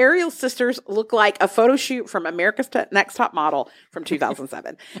Ariel's sisters look like a photo shoot from America's Next Top Model from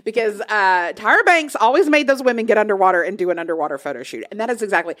 2007, because Tyra Banks always made those women get underwater and do an underwater photo shoot. And that is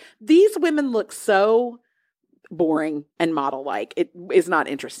exactly, these women look so boring and model-like. It is not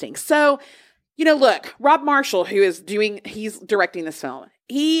interesting. So, look, Rob Marshall, he's directing this film.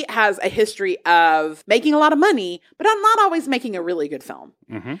 He has a history of making a lot of money, but I'm not always making a really good film.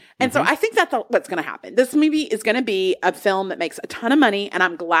 And so I think that's what's going to happen. This movie is going to be a film that makes a ton of money, and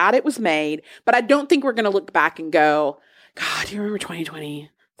I'm glad it was made, but I don't think we're going to look back and go, God, do you remember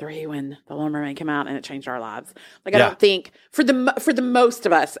 2023 when The Little Mermaid came out and it changed our lives? I don't think for the most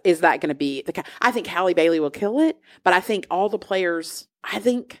of us is that going to be I think Halle Bailey will kill it, but I think all the players, and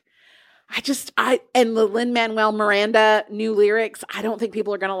the Lin-Manuel Miranda new lyrics, I don't think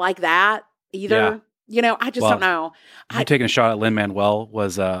people are going to like that either. I just don't know. You taking a shot at Lin-Manuel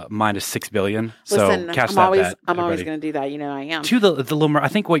was minus $6 billion. Listen, so catch I'm that always, bet, I'm always going to do that. I am. To the little, I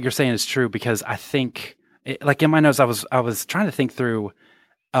think what you're saying is true, because I think, in my notes, I was trying to think through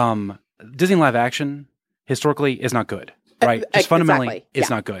Disney live action historically is not good. Right. Just fundamentally, it's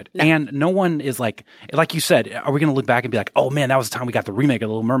not good. No. And no one is like you said, are we going to look back and be like, oh man, that was the time we got the remake of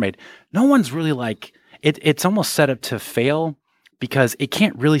The Little Mermaid? No one's really it's almost set up to fail, because it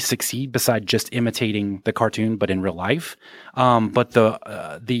can't really succeed beside just imitating the cartoon, but in real life. But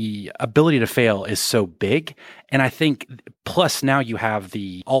the ability to fail is so big. And I think, plus now you have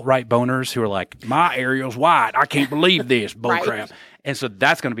the alt-right boners who are like, my Ariel's white. I can't believe this bullcrap. Right. And so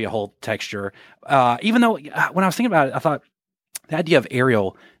that's going to be a whole texture. Even though when I was thinking about it, I thought the idea of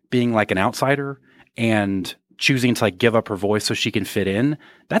Ariel being like an outsider and choosing to give up her voice so she can fit in,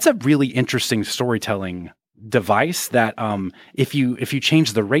 that's a really interesting storytelling device that if you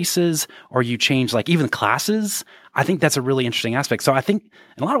change the races or you change even classes, I think that's a really interesting aspect. So I think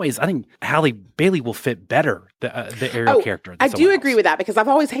in a lot of ways, I think Halle Bailey will fit better the Ariel character. I do agree with that, because I've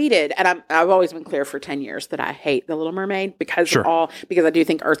always hated, and I've always been clear for 10 years that I hate The Little Mermaid because I do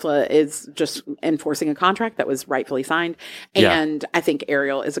think Ursula is just enforcing a contract that was rightfully signed. And I think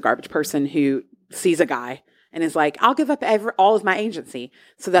Ariel is a garbage person who sees a guy and is like, I'll give up all of my agency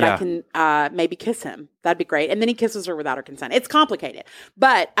so that I Yeah. can maybe kiss him. That'd be great. And then he kisses her without her consent. It's complicated.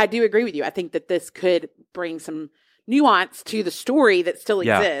 But I do agree with you. I think that this could bring some nuance to the story that still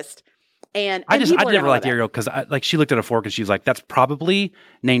Yeah. exists. And I people are never gonna liked love it. Ariel because like she looked at a fork and she's like, that's probably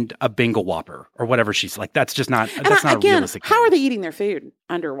named a Bengal Whopper or whatever. She's like, that's just not, And that's not a again, realistic how thing. are they eating their food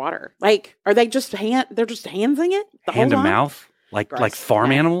underwater? Like, are they just they're just handsing it the Hand to whole time? mouth? Like Gross. farm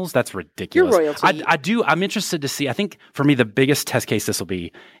No. animals? That's ridiculous. You're royalty. I'm interested to see. I think for me, the biggest test case this will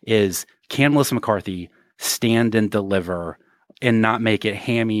be is can Melissa McCarthy stand and deliver and not make it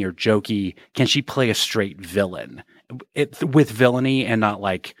hammy or jokey? Can she play a straight villain with villainy and not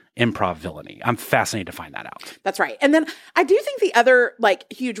like improv villainy? I'm fascinated to find that out. That's right. And then I do think the other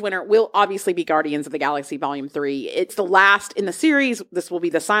like huge winner will obviously be Guardians of the Galaxy Volume 3. It's the last in the series. This will be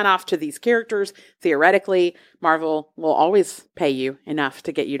the sign off to these characters. Theoretically, Marvel will always pay you enough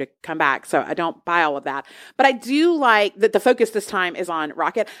to get you to come back. So I don't buy all of that. But I do like that the focus this time is on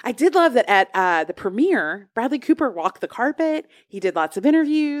Rocket. I did love that at the premiere, Bradley Cooper walked the carpet. He did lots of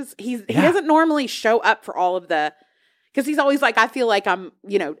interviews. He doesn't normally show up for all of the, because he's always like, I feel like I'm,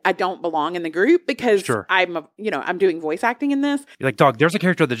 I don't belong in the group because Sure. I'm doing voice acting in this. You're like, dog, there's a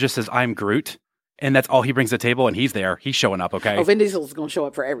character that just says, I'm Groot. And that's all he brings to the table. And he's there. He's showing up. Okay. Oh, Vin Diesel's going to show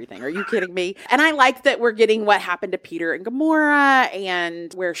up for everything. Are you kidding me? And I like that we're getting what happened to Peter and Gamora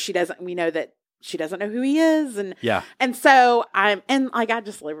and where we know that she doesn't know who he is. Yeah. And so I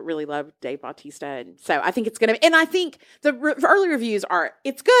just really love Dave Bautista. And so I think it's going to, and I think the early reviews are,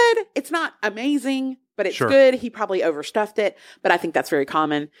 it's good. It's not amazing, but it's Sure. good. He probably overstuffed it, but I think that's very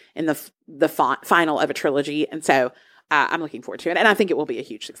common in the final of a trilogy. And so I'm looking forward to it. And I think it will be a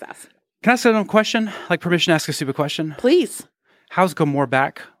huge success. Can I ask a question? Like permission to ask a stupid question? Please. How's Gamora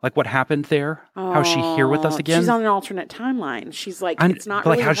back? Like what happened there? How is she here with us again? She's on an alternate timeline. She's like, it's not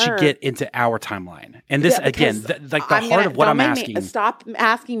but like, really how'd her. she get into our timeline? And this Yeah, again, because the heart of what I'm asking. Stop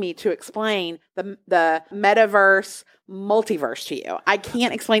asking me to explain the metaverse, multiverse to you. I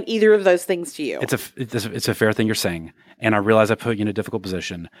can't explain either of those things to you. It's a fair thing you're saying, and I realize I put you in a difficult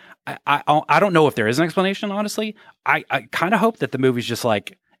position. I don't know if there is an explanation. Honestly, I kind of hope that the movie's just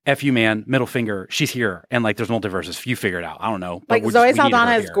like, F you, man, middle finger, she's here. And like, there's multiverses. You figure it out. I don't know. Like, But Zoe we needed her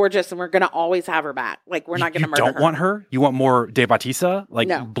Saldana is here. gorgeous, and we're going to always have her back. Like, we're not going to murder her. You don't want her? You want more Dave Bautista? Like,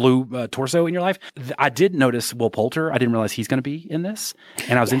 No. blue torso in your life? I did notice Will Poulter. I didn't realize he's going to be in this.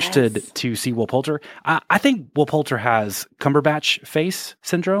 And I was interested to see Will Poulter. I think Will Poulter has Cumberbatch face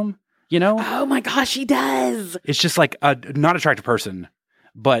syndrome, you know? Oh my gosh, he does. It's just like a not attractive person,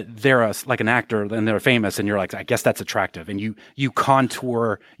 but they're like an actor and they're famous, and you're like, I guess that's attractive, and you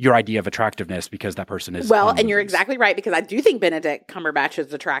contour your idea of attractiveness because that person is Well, on and you're movies. exactly right, because I do think Benedict Cumberbatch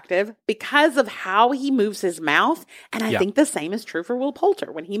is attractive because of how he moves his mouth. And I Yeah. think the same is true for Will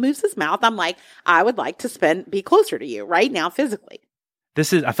Poulter. When he moves his mouth, I'm like, I would like to be closer to you right now physically. I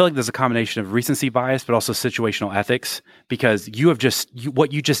feel like there's a combination of recency bias, but also situational ethics, because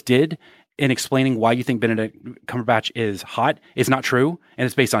what you just did in explaining why you think Benedict Cumberbatch is hot is not true, and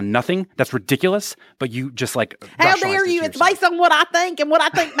it's based on nothing. That's ridiculous. But you just like, How rationalized dare it to you? It's yourself. based on what I think, and what I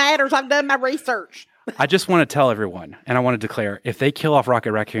think matters. I've done my research. I just want to tell everyone, and I want to declare, if they kill off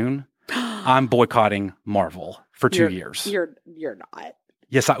Rocket Raccoon, I'm boycotting Marvel for 2 years. You're not.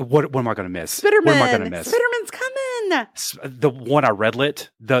 Yes, what am I going to miss? Spiderman. What am I going to miss? Spiderman's coming. The one I redlit,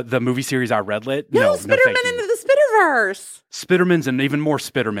 the movie series I redlit. No, No, Spiderman thank you. into the Spiderverse. Spidermans and even more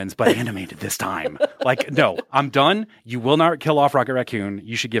Spidermans, but animated this time. Like, no, I'm done. You will not kill off Rocket Raccoon.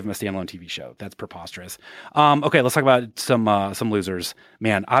 You should give him a standalone TV show. That's preposterous. Okay, let's talk about some losers.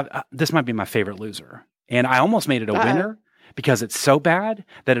 Man, this might be my favorite loser, and I almost made it a winner because it's so bad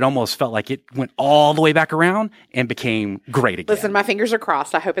that it almost felt like it went all the way back around and became great again. Listen, my fingers are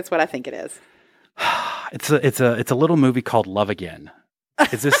crossed. I hope it's what I think it is. It's a little movie called Love Again.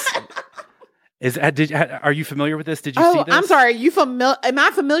 Is this? Are you familiar with this? Did you see this? I'm sorry. Am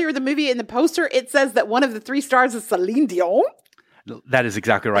I familiar with the movie? In the poster, it says that one of the 3 stars is Celine Dion. That is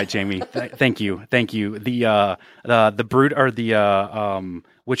exactly right, Jamie. Thank you. The Brute, or the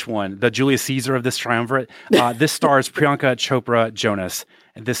which one? The Julius Caesar of this triumvirate. This stars Priyanka Chopra Jonas.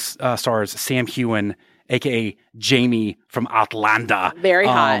 This stars Sam Heughan, aka Jamie from Outlander. Very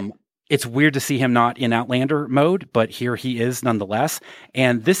hot. It's weird to see him not in Outlander mode, but here he is nonetheless.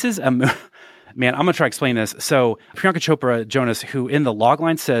 And this is a man, I'm going to try to explain this. So Priyanka Chopra Jonas, who in the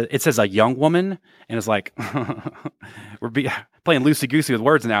logline says a young woman, and is like, we're playing loosey-goosey with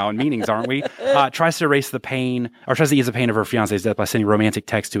words now and meanings, aren't we? Tries to ease the pain of her fiance's death by sending romantic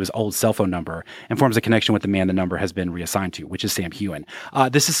text to his old cell phone number, and forms a connection with the man the number has been reassigned to, which is Sam Heughan.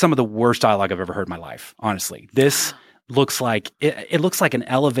 This is some of the worst dialogue I've ever heard in my life, honestly. This looks like it looks like an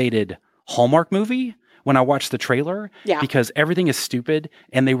elevated Hallmark movie when I watched the trailer because everything is stupid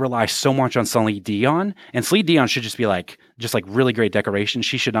and they rely so much on Celine Dion. And Celine Dion should just be like really great decoration.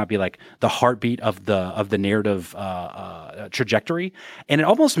 She should not be like the heartbeat of the narrative trajectory. And it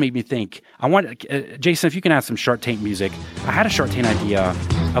almost made me think, Jason, if you can add some Shark Tank music, I had a Shark Tank idea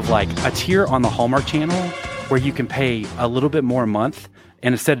of like a tier on the Hallmark Channel where you can pay a little bit more a month,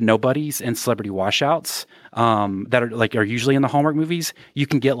 and instead of nobodies and celebrity washouts that are usually in the Hallmark movies, you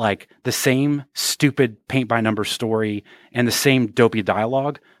can get like the same stupid paint by number story and the same dopey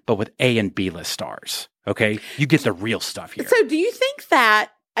dialogue, but with A and B list stars. Okay, you get the real stuff here. So, do you think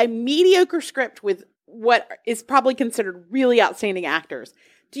that a mediocre script with what is probably considered really outstanding actors,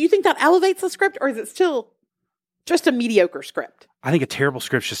 do you think that elevates the script, or is it still just a mediocre script? I think a terrible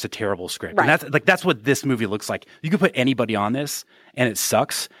script's just a terrible script. Right. And that's what this movie looks like. You could put anybody on this and it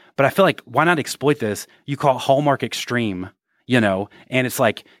sucks, but I feel like why not exploit this? You call it Hallmark Extreme, and it's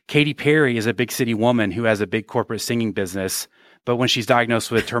like Katy Perry is a big city woman who has a big corporate singing business, but when she's diagnosed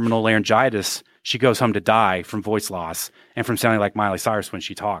with terminal laryngitis, she goes home to die from voice loss and from sounding like Miley Cyrus when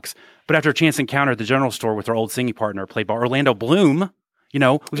she talks. But after a chance encounter at the general store with her old singing partner, played by Orlando Bloom,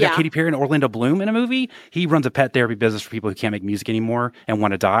 we've got Katy Perry and Orlando Bloom in a movie. He runs a pet therapy business for people who can't make music anymore and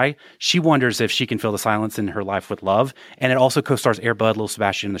want to die. She wonders if she can fill the silence in her life with love. And it also co-stars Air Bud, Lil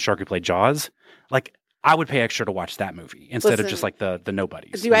Sebastian, and the shark who played Jaws. Like, I would pay extra to watch that movie instead of just like the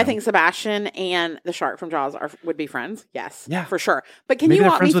nobodies. Do I think Sebastian and the shark from Jaws would be friends? Yes. Yeah. For sure. But can Maybe you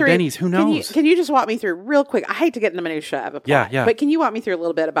walk me friends through? With Benny's. Who knows? Can you just walk me through real quick? I hate to get in the minutia of a plot. Yeah. But can you walk me through a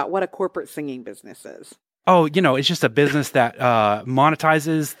little bit about what a corporate singing business is? Oh, it's just a business that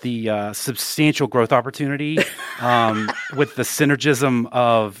monetizes the substantial growth opportunity with the synergism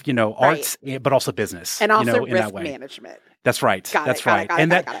of, arts, but also business. And also in risk that way. management. That's right. That's right.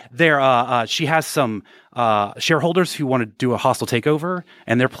 Got it. She has some shareholders who want to do a hostile takeover,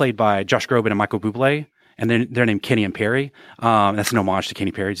 and they're played by Josh Groban and Michael Bublé, and they're named Kenny and Perry. That's an homage to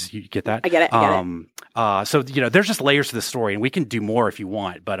Kenny Perry. You get that? I get it. So there's just layers to the story, and we can do more if you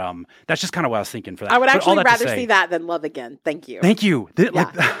want. But that's just kind of what I was thinking for that. I would But all actually that to rather say, see that than Love Again. Thank you. Thank you.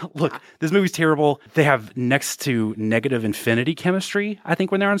 Look, this movie's terrible. They have next to negative infinity chemistry, I think,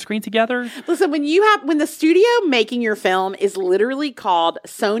 when they're on screen together. Listen, when the studio making your film is literally called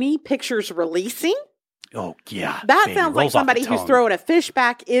Sony Pictures Releasing. Oh, yeah. That baby, sounds like rolls off the somebody who's tongue. throwing a fish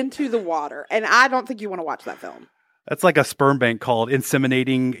back into the water. And I don't think you want to watch that film. That's like a sperm bank called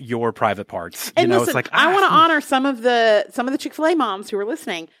inseminating your private parts. And listen, it's like I want to honor some of the Chick-fil-A moms who are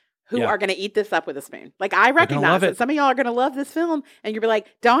listening who are going to eat this up with a spoon. Like, I recognize that some of y'all are going to love this film, and you'll be like,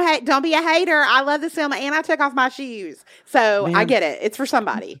 don't be a hater. I love this film, and I took off my shoes. So I get it. It's for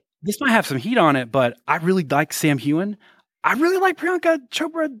somebody. This might have some heat on it, but I really like Sam Heughan. I really like Priyanka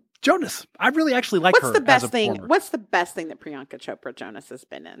Chopra Jonas. I really actually like her. What's the best thing that Priyanka Chopra Jonas has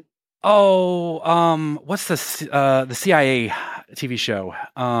been in? Oh, what's the CIA TV show?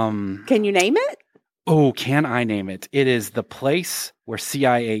 Can you name it? Oh, can I name it? It is The Place Where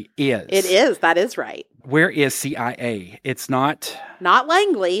CIA Is. It is. That is right. Where is CIA? It's not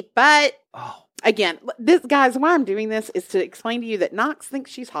Langley, but again, guys, why I'm doing this is to explain to you that Knox thinks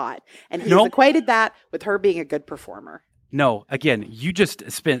she's hot, and he's equated that with her being a good performer. No, again, you just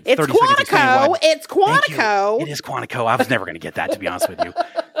spent 30 seconds explaining why. It's Quantico. It is Quantico. I was never going to get that, to be honest with you.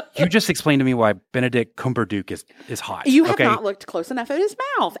 You just explained to me why Benedict Cumberduke is hot. You have not looked close enough at his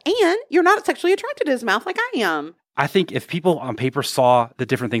mouth, and you're not sexually attracted to his mouth like I am. I think if people on paper saw the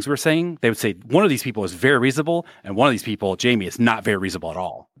different things we were saying, they would say one of these people is very reasonable, and one of these people, Jamie, is not very reasonable at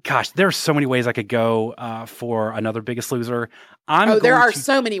all. Gosh, there are so many ways I could go for another Biggest Loser. There are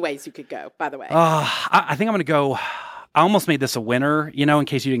so many ways you could go, by the way. I think I'm going to go... I almost made this a winner, in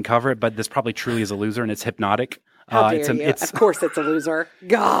case you didn't cover it, but this probably truly is a loser, and it's Hypnotic. How dare you? Of course it's a loser.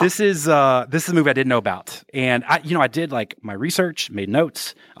 God. This is a movie I didn't know about. And I did like my research, made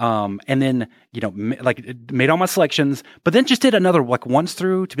notes, and then, made all my selections, but then just did another once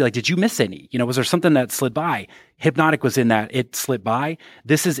through to be like, did you miss any? Was there something that slid by? Hypnotic was in that. It slid by.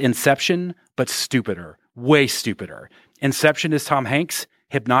 This is Inception, but stupider. Way stupider. Inception is Tom Hanks.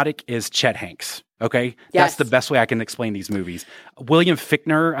 Hypnotic is Chet Hanks. Okay? Yes. That's the best way I can explain these movies. William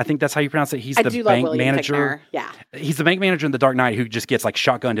Fichtner, I think that's how you pronounce it. He's the bank manager. Fichtner. Yeah. He's the bank manager in The Dark Knight who just gets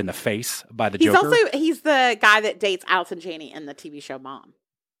shotgunned in the face by the Joker. He's the guy that dates Allison Janney in the TV show Mom.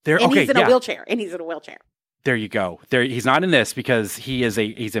 He's in a wheelchair. There you go. He's not in this because he's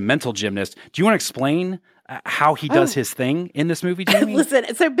a mental gymnast. Do you want to explain how he does his thing in this movie, Jamie?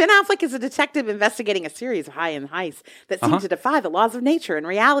 Listen, so Ben Affleck is a detective investigating a series of high-end heists that seem to defy the laws of nature, and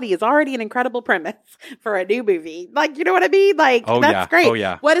reality is already an incredible premise for a new movie. You know what I mean? That's great. Oh,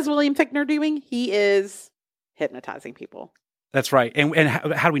 yeah. What is William Fichtner doing? He is hypnotizing people. That's right. And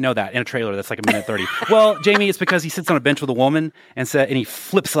how do we know that? In a trailer that's like a minute 30. Well, Jamie, it's because he sits on a bench with a woman and he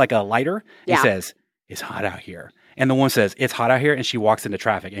flips like a lighter. Yeah. He says, "It's hot out here." And the woman says, "It's hot out here." And she walks into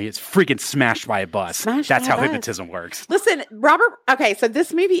traffic and gets freaking smashed by a bus. That's how hypnotism works. Listen, so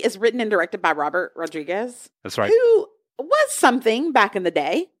this movie is written and directed by Robert Rodriguez. That's right. Who was something back in the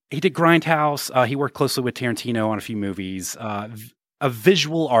day. He did Grindhouse. He worked closely with Tarantino on a few movies. A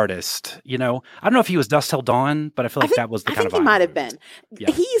visual artist, I don't know if he was Dusk Till Dawn, but I feel like that was the kind of vibe. I think he might have been.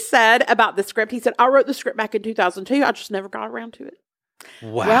 Yeah. He said about the script, he said, "I wrote the script back in 2002. I just never got around to it."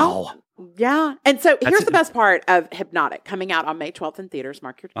 Wow. Well, yeah. And so here's the best part of Hypnotic, coming out on May 12th in theaters.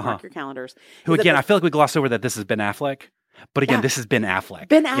 Mark your calendars. Who, again, I feel like we glossed over that this is Ben Affleck. But again, this is Ben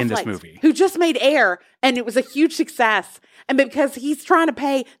Affleck in this movie. Who just made Air, and it was a huge success. And because he's trying to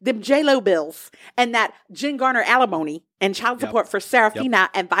pay them J-Lo bills and that Jen Garner alimony and child support for Serafina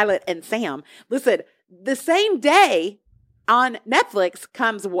and Violet and Sam. Listen, the same day on Netflix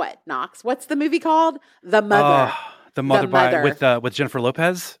comes what, Knox? What's the movie called? The Mother. The Mother with Jennifer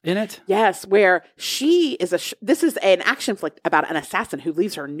Lopez in it? Yes, where she is this is an action flick about an assassin who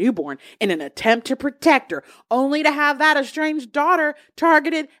leaves her newborn in an attempt to protect her, only to have that estranged daughter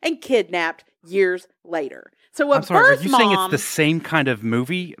targeted and kidnapped years later. So I'm sorry, are you saying it's the same kind of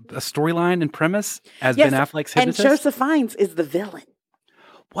movie, a storyline and premise as Ben Affleck's Hypnotist? And Joseph Fiennes is the villain.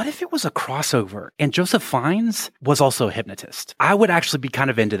 What if it was a crossover and Joseph Fiennes was also a hypnotist? I would actually be kind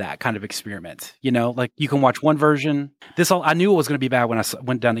of into that kind of experiment. Like you can watch one version. I knew it was going to be bad when I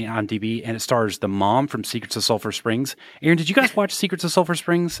went down the IMDb, and it stars the mom from Secrets of Sulphur Springs. Aaron, did you guys watch Secrets of Sulphur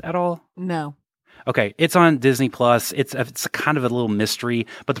Springs at all? No. Okay, it's on Disney Plus. It's a kind of a little mystery,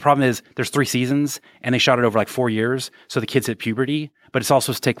 but the problem is there's 3 seasons and they shot it over like 4 years, so the kids hit puberty. But it's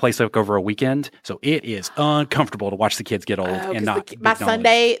also supposed to take place like over a weekend, so it is uncomfortable to watch the kids get old and not. By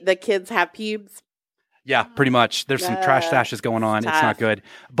Sunday, the kids have pubes. Yeah, pretty much. There's some trash stashes going on. It's not good.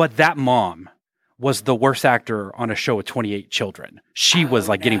 But that mom was the worst actor on a show with 28 children. She was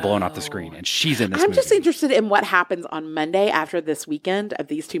getting blown off the screen, and she's in this movie. I'm just interested in what happens on Monday after this weekend of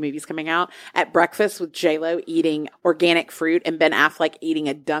these 2 movies coming out, at breakfast with J-Lo eating organic fruit and Ben Affleck eating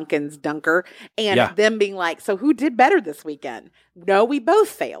a Dunkin's Dunker, and them being like, so who did better this weekend? No, we both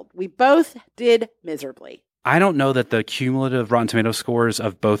failed. We both did miserably. I don't know that the cumulative Rotten Tomatoes scores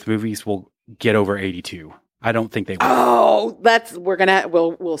of both movies will get over 82. I don't think they will. Oh,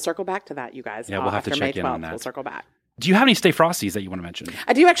 we'll circle back to that, you guys. Yeah, we'll have to check in on that. We'll circle back. Do you have any Stay Frosties that you want to mention?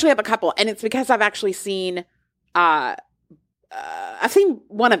 I do actually have a couple, and it's because I've actually seen, I've seen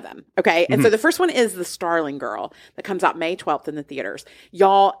one of them. Okay. And so the first one is The Starling Girl that comes out May 12th in the theaters.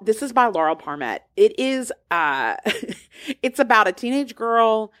 Y'all, this is by Laurel Parmet. It is, it's about a teenage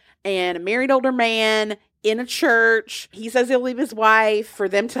girl and a married older man in a church. He says he'll leave his wife for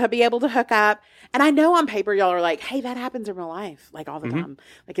them to be able to hook up. And I know on paper, y'all are like, hey, that happens in real life, like all the time.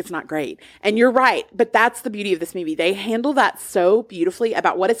 Like, it's not great. And you're right. But that's the beauty of this movie. They handle that so beautifully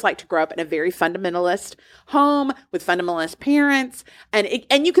about what it's like to grow up in a very fundamentalist home with fundamentalist parents.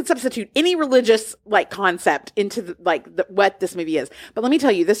 And you can substitute any religious concept into what this movie is. But let me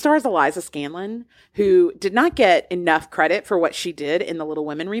tell you, this stars Eliza Scanlon, who did not get enough credit for what she did in the Little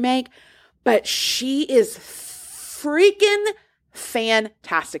Women remake. But she is freaking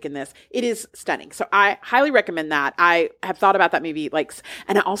fantastic in this. It is stunning. So I highly recommend that. I have thought about that movie,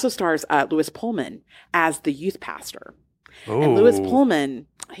 and it also stars Louis Pullman as the youth pastor. Ooh. And Louis Pullman,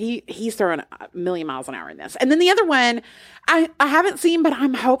 he's throwing a million miles an hour in this. And then the other one I haven't seen, but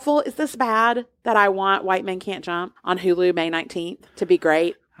I'm hopeful. Is this bad that I want White Men Can't Jump on Hulu May 19th to be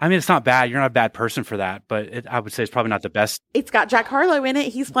great? I mean, it's not bad. You're not a bad person for that, but I would say it's probably not the best. It's got Jack Harlow in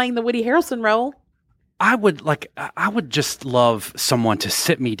it. He's playing the Woody Harrelson role. I would just love someone to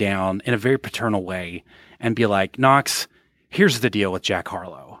sit me down in a very paternal way and be like, Knox, here's the deal with Jack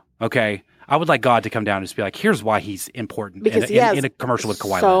Harlow. Okay. I would like God to come down and just be like, here's why he's important because he has in a commercial with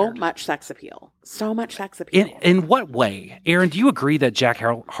Kawhi So Leonard. much sex appeal. So much sex appeal. In what way? Aaron, do you agree that Jack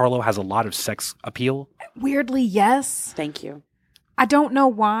Harlow has a lot of sex appeal? Weirdly, yes. Thank you. I don't know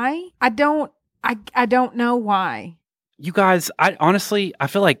why. I don't know why. You guys, I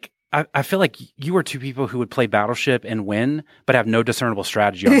feel like you are 2 people who would play Battleship and win, but have no discernible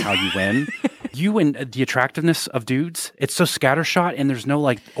strategy on how you win. You and the attractiveness of dudes, it's so scattershot and there's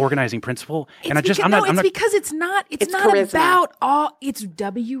no organizing principle. Because it's not charisma. about all. It's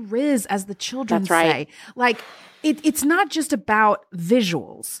W Riz, as the children say. Like it's not just about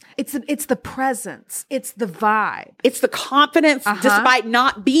visuals. It's the presence. It's the vibe. It's the confidence despite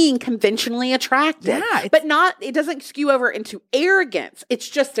not being conventionally attractive. Yeah, but it doesn't skew over into arrogance. It's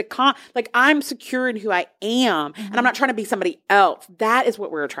just like I'm secure in who I am and I'm not trying to be somebody else. That is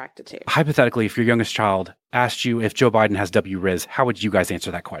what we're attracted to. Hypothetically, if your youngest child asked you if Joe Biden has WRIZ, how would you guys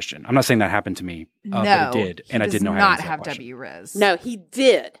answer that question? I'm not saying that happened to me, but it did, and I didn't know how to answer that question. He does not have WRIZ. No, he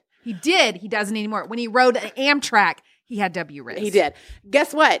did. He did. He doesn't anymore. When he rode an Amtrak, he had WRIZ. He did.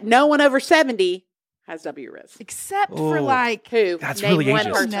 Guess what? No one over 70 has WRIZ. Except for like who? That's Name really one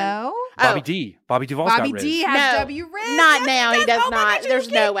ageist. person. No. Bobby D. Bobby Duvall's Bobby got Riz. D has WRIZ. Not now. He does Oh my not. gosh, There's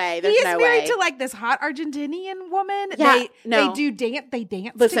you no can't- way. There's he is no married way. to like this hot Argentinian woman. Yeah, no. They do dance. They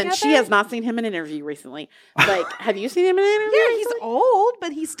dance. Listen, together. she has not seen him in an interview recently. Like, have you seen him in an interview? Yeah, he's recently? old,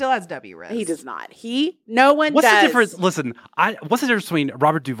 but he still has WRIZ. He does not. No one What's does. the difference? Listen, what's the difference between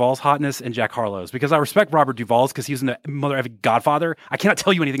Robert Duvall's hotness and Jack Harlow's? Because I respect Robert Duvall's because he was in the Mother Effing Godfather. I cannot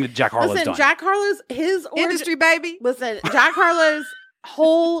tell you anything that Jack Harlow's Listen, done. Jack Harlow's, his origin. Industry baby. Listen, Jack Harlow's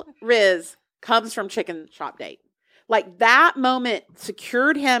whole Riz comes from Chicken Shop Date. Like, that moment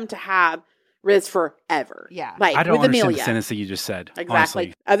secured him to have Riz forever. Yeah. Like, I don't with understand Amelia. the sentence that you just said.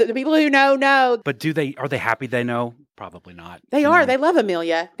 Exactly. Honestly. The people who know. But are they happy they know? Probably not. They You are. know? They love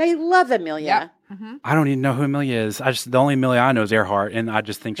Amelia. They love Amelia. Yep. Mm-hmm. I don't even know who Amelia is. The only Amelia I know is Earhart, and I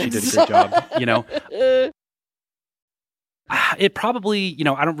just think she did a good job. You know, it probably.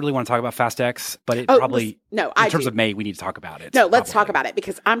 I don't really want to talk about Fast X, but it probably. No, in terms of May, we need to talk about it. No, let's probably. talk about it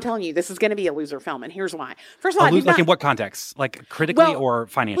because I'm telling you, this is going to be a loser film, and here's why. First of all, Like in what context? Like critically or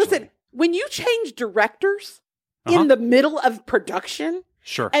financially? Listen, when you change directors in the middle of production.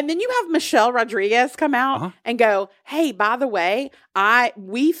 Sure. And then you have Michelle Rodriguez come out and go, hey, by the way,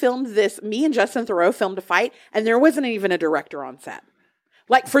 we filmed this, me and Justin Theroux filmed a fight, and there wasn't even a director on set.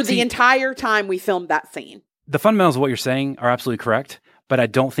 Like, for the entire time we filmed that scene. The fundamentals of what you're saying are absolutely correct, but I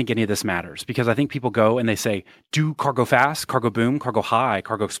don't think any of this matters because I think people go and they say, do cargo fast, cargo boom, cargo high,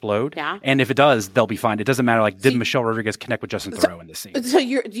 cargo explode. Yeah. And if it does, they'll be fine. It doesn't matter. Like, did Michelle Rodriguez connect with Justin Theroux in this scene? So do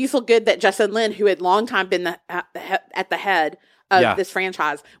you feel good that Justin Lin, who had long time been at the head of this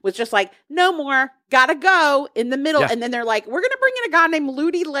franchise, was just like, no more, gotta go in the middle. And then they're like, we're going to bring in a guy named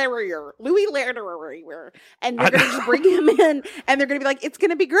Louis Leterrier, and they're going to just bring him in, and they're going to be like, it's going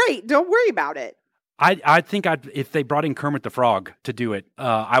to be great. Don't worry about it. I think if they brought in Kermit the Frog to do it,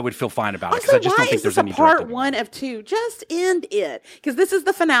 I would feel fine about it because Also, I just don't think there's any part directing. one of two? Just end it because this is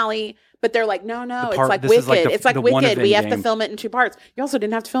the finale. But they're like, no, it's like this Wicked. is like It's like the one Wicked. We have event to film it in 2 parts. You also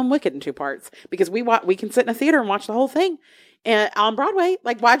didn't have to film Wicked in 2 parts because we can sit in a theater and watch the whole thing. And on Broadway,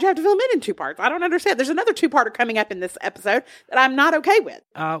 like, why'd you have to film it in 2 parts? I don't understand. There's another 2-parter coming up in this episode that I'm not okay with.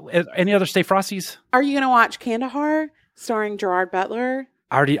 Any other Stay Frosties? Are you going to watch Kandahar starring Gerard Butler?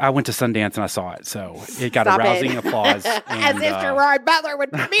 I went to Sundance and I saw it, so it got Stop a rousing it. applause. As and, if Gerard Butler would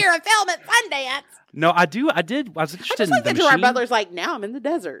premiere a film at Sundance. No, I did. I was interested I just in like the that Gerard machine. Butler's like, now I'm in the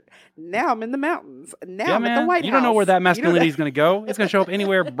desert. Now I'm in the mountains. Now I'm at the White House. You don't know where that masculinity is You going to go. It's going to show up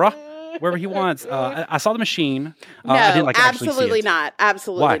anywhere, bruh, wherever he wants. I saw The Machine. No, I didn't actually see absolutely it. not.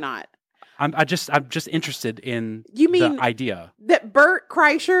 Absolutely Why? not. I'm just interested in mean the idea. That Bert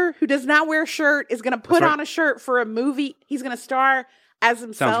Kreischer, who does not wear a shirt, is going to put That's right. on a shirt for a movie. He's going to star as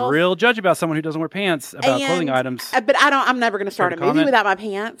himself. Sounds real judgy about someone who doesn't wear pants about clothing items. But I'm never going to start a Care to movie comment? without my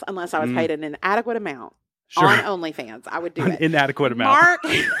pants unless I was paid an inadequate amount. Sure. On OnlyFans. I would do An it. inadequate amount.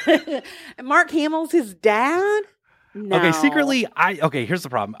 Mark Hamill's his dad? No. Okay, secretly, here's the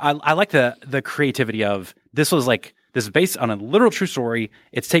problem. I like the creativity of this is based on a literal true story.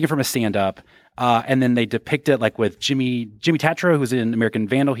 It's taken from a stand-up. And then they depict it like with Jimmy Tatro, who's in American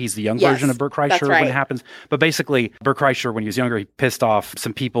Vandal. He's the young version of Bert Kreischer that's right. when it happens. But basically, Bert Kreischer, when he was younger, he pissed off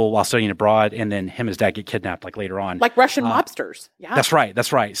some people while studying abroad, and then him and his dad get kidnapped like later on. Like Russian mobsters. Yeah. That's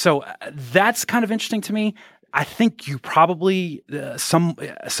right. So that's kind of interesting to me. I think you probably, some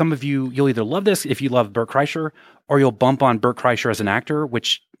of you'll either love this if you love Bert Kreischer, or you'll bump on Bert Kreischer as an actor,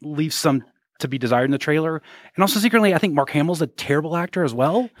 which leaves some to be desired in the trailer. And also secretly, I think Mark Hamill's a terrible actor as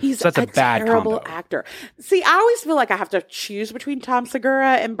well. He's so that's a bad terrible combo. actor. See, I always feel like I have to choose between Tom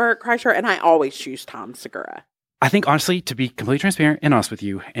Segura and Bert Kreischer, and I always choose Tom Segura. I think, honestly, to be completely transparent and honest with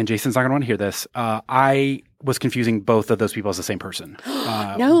you, and Jason's not going to want to hear this, I was confusing both of those people as the same person while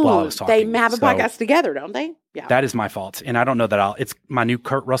I No, was talking. they have a So podcast together, don't they? Yeah. that is my fault. And I don't know that it's my new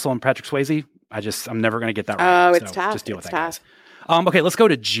Kurt Russell and Patrick Swayze. I'm never going to get that right. Oh, it's So tough. Just deal with It's that, tough. guys. Okay, let's go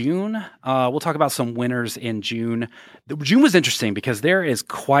to June. We'll talk about some winners in June. June was interesting because there is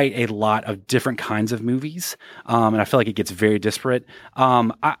quite a lot of different kinds of movies, and I feel like it gets very disparate.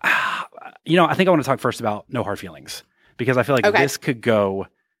 I think I want to talk first about No Hard Feelings because I feel like this could go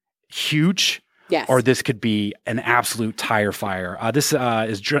huge. Yes. or this could be an absolute tire fire. This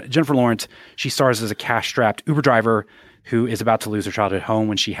is Jennifer Lawrence. She stars as a cash-strapped Uber driver who is about to lose her childhood home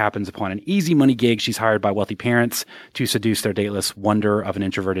when she happens upon an easy money gig. She's hired by wealthy parents to seduce their dateless wonder of an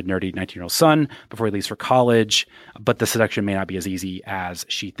introverted, nerdy 19-year-old son before he leaves for college. But the seduction may not be as easy as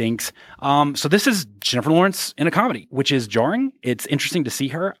she thinks. So this is Jennifer Lawrence in a comedy, which is jarring. It's interesting to see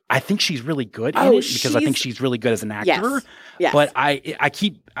her. I think she's really good in it because I think she's really good as an actor. Yes. Yes. But I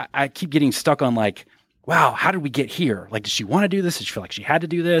keep getting stuck on like, wow, how did we get here? Like, did she want to do this? Did she feel like she had to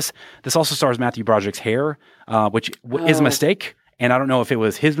do this? This also stars Matthew Broderick's hair, which is a mistake. And I don't know if it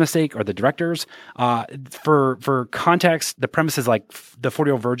was his mistake or the director's. For context, the premise is like the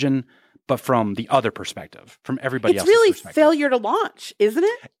 40-Year-Old Virgin, but from the other perspective, from everybody else's really perspective. failure to launch, isn't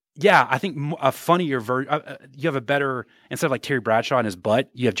it? Yeah, I think a funnier version. You have a better, instead of like Terry Bradshaw in his butt,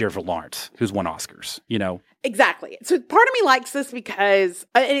 you have Jennifer Lawrence, who's won Oscars, you know? Exactly. So part of me likes this because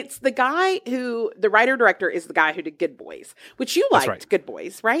it's the guy who, the writer-director is the guy who did Good Boys, which you liked, right. Good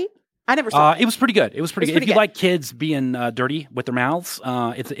Boys, right? I never saw it. Was pretty good. It was pretty good. If you good. like kids being dirty with their mouths,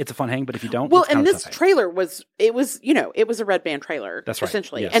 it's a fun hang. But if you don't, well, it's kind and of this tough hang. trailer was a Red Band trailer. That's right.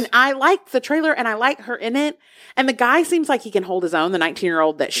 Essentially. Yes. And I liked the trailer and I like her in it. And the guy seems like he can hold his own, the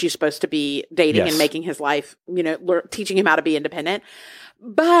 19-year-old that she's supposed to be dating Yes. and making his life, teaching him how to be independent.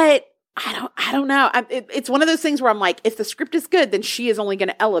 But I don't know. It's one of those things where I'm like, if the script is good, then she is only going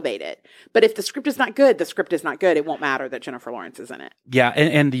to elevate it. But if the script is not good, the script is not good. It won't matter that Jennifer Lawrence is in it. Yeah,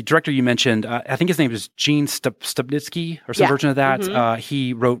 and the director you mentioned, I think his name is Gene Stupnitsky or some version of that. Mm-hmm.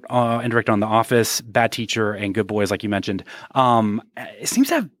 He wrote and directed on The Office, Bad Teacher, and Good Boys, like you mentioned. It seems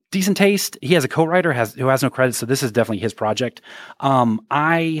to have decent taste. He has a co-writer who has no credits, so this is definitely his project. I'm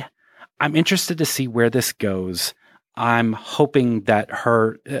interested to see where this goes. I'm hoping that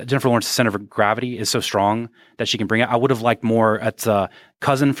Jennifer Lawrence's center of gravity is so strong that she can bring it. I would have liked more. It's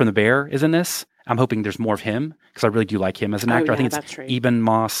cousin from The Bear is in this. I'm hoping there's more of him because I really do like him as an actor. Yeah, I think it's Eben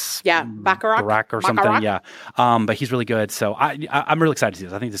Moss, Baccarat or something. Yeah, but he's really good. So I'm really excited to see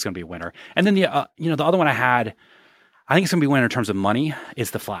this. I think this is going to be a winner. And then the other one I had, I think it's going to be a winner in terms of money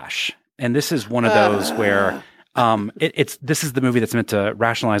is The Flash. And this is one of those where. This is the movie that's meant to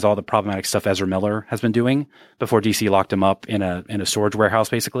rationalize all the problematic stuff Ezra Miller has been doing before DC locked him up in a storage warehouse,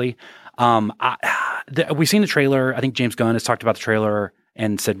 basically. We've seen the trailer. I think James Gunn has talked about the trailer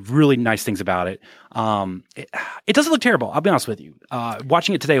and said really nice things about it. It doesn't look terrible. I'll be honest with you.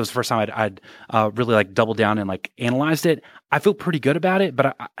 Watching it today was the first time I'd really like doubled down and like analyzed it. I feel pretty good about it,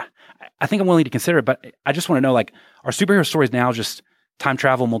 but I think I'm willing to consider it. But I just want to know, like, are superhero stories now just time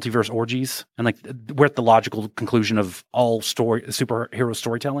travel, multiverse orgies, and like we're at the logical conclusion of all superhero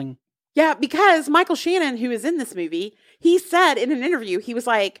storytelling? Yeah, because Michael Shannon, who is in this movie, he said in an interview, he was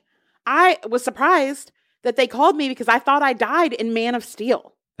like, I was surprised that they called me because I thought I died in Man of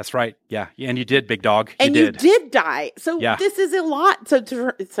Steel. That's right. Yeah. And you did, big dog. You did die. So yeah. This is a lot.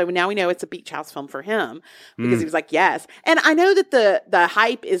 So now we know it's a beach house film for him because he was like, yes. And I know that the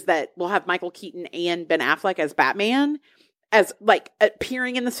hype is that we'll have Michael Keaton and Ben Affleck as Batman, as like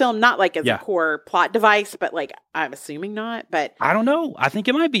appearing in this film, not like as a core plot device, but like I'm assuming not. But I don't know. I think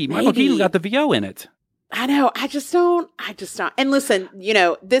it might be. Michael Keaton got the VO in it. I know. I just don't. And listen,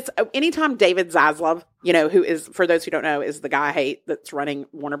 this anytime David Zaslav, who is, for those who don't know, is the guy that's running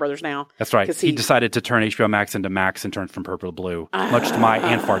Warner Brothers now. That's right. He decided to turn HBO Max into Max and turn from purple to blue, much to my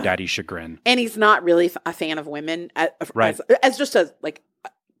and Far Daddy's chagrin. And he's not really a fan of women, as just as like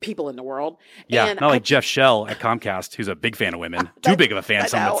people in the world. Yeah, and not like Jeff Shell at Comcast, who's a big fan of women. Too big of a fan,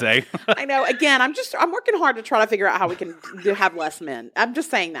 some would say. I know. Again, I'm working hard to try to figure out how we can have less men. I'm just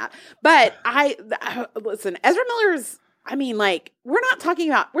saying that. But listen, Ezra Miller's, we're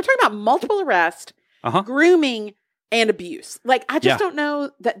talking about multiple arrest, grooming, and abuse. Like, I just don't know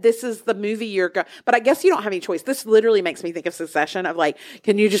that this is the movie but I guess you don't have any choice. This literally makes me think of Succession of like,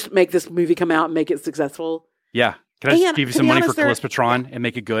 can you just make this movie come out and make it successful? Yeah. Can I just give you some money for Callis Patron and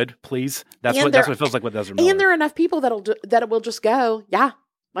make it good, please? That's what it feels like with Ezra Miller. And there are enough people that will just go, yeah,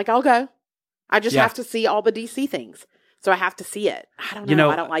 like I'll go. I just have to see all the DC things. So I have to see it. I don't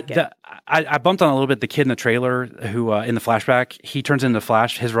know. I don't like it. I bumped on a little bit the kid in the trailer who, in the flashback, he turns into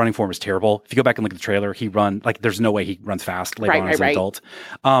Flash. His running form is terrible. If you go back and look at the trailer, there's no way he runs fast later on as an adult.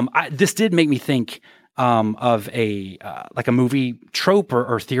 This did make me think of a movie trope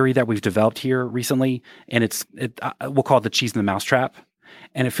or theory that we've developed here recently, and we'll call it the cheese in the mousetrap.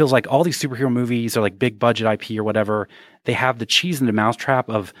 And it feels like all these superhero movies are like big budget IP or whatever. They have the cheese in the mousetrap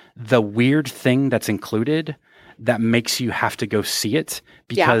of the weird thing that's included that makes you have to go see it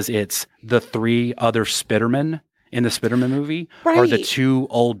because it's the three other Spidermen in the Spider-Man movie, or the 2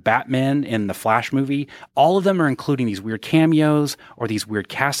 old Batmen in the Flash movie. All of them are including these weird cameos or these weird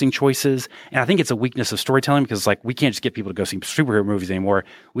casting choices. And I think it's a weakness of storytelling because like we can't just get people to go see superhero movies anymore.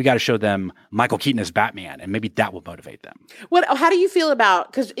 We got to show them Michael Keaton as Batman, and maybe that will motivate them. How do you feel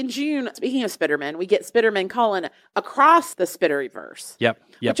about, because in June, speaking of Spider-Man, we get Spider-Man calling across the Spitteriverse. Yep.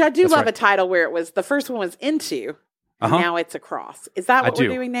 Which I do love a title where it was, the first one was Into. Now it's across. Is that what we're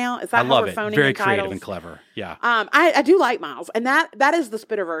doing now? Is that I how love we're it. phoning Very in creative titles? and clever. Yeah. I do like Miles, and that is the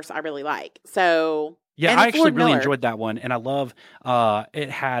Spitterverse I really like. So yeah, and I actually Ford really Miller. enjoyed that one, and I love it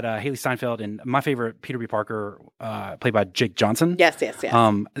had Haley Steinfeld and my favorite Peter B. Parker, played by Jake Johnson. Yes.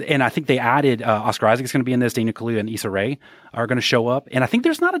 And I think they added Oscar Isaac's going to be in this. Daniel Kaluuya and Issa Rae are going to show up, and I think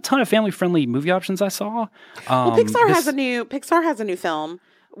there's not a ton of family friendly movie options I saw. Pixar has a new film,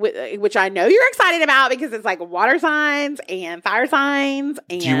 which I know you're excited about because it's like water signs and fire signs.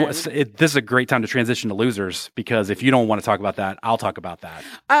 And this is a great time to transition to Losers, because if you don't want to talk about that, I'll talk about that.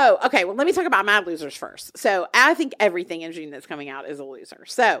 Oh, okay. Well, let me talk about my losers first. So I think everything in June that's coming out is a loser.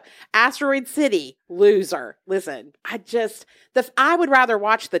 So Asteroid City, loser. Listen, I would rather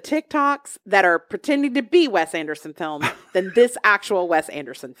watch the TikToks that are pretending to be Wes Anderson films than this actual Wes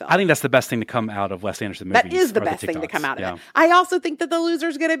Anderson film. I think that's the best thing to come out of Wes Anderson movies. That is the best thing to come out of it. I also think that the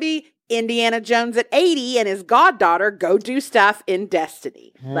loser's going to be Indiana Jones at 80 and his goddaughter go do stuff in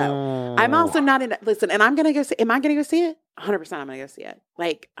Destiny. So I'm also not in it. Listen, and I'm going to go see, am I going to go see it? 100% I'm going to go see it.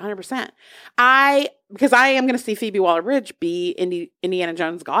 Like 100%. Because I am going to see Phoebe Waller-Bridge be Indiana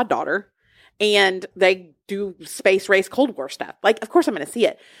Jones' goddaughter, and they do space race Cold War stuff. Like, of course I'm going to see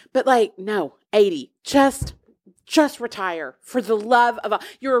it. But like, no, 80. Just retire, for the love of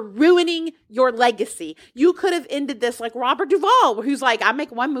you're ruining your legacy. You could have ended this like Robert Duvall, who's like, I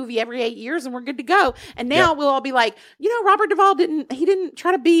make one movie every 8 years and we're good to go. And now we'll all be like, Robert Duvall didn't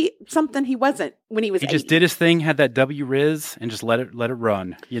try to be something he wasn't when he was 80. He just did his thing, had that W Riz, and just let it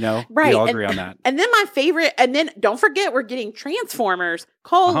run, Right. We all agree on that. And then my favorite, and then don't forget, we're getting Transformers,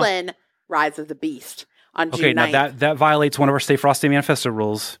 Rise of the Beast. On June 9th. Now that violates one of our Stay Frosty Manifesto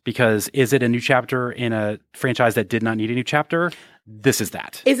rules, because is it a new chapter in a franchise that did not need a new chapter? This is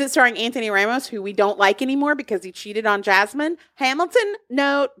that. Is it starring Anthony Ramos, who we don't like anymore because he cheated on Jasmine? Hamilton,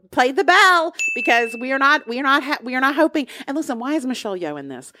 no, play the bell, because we are not hoping. And listen, why is Michelle Yeoh in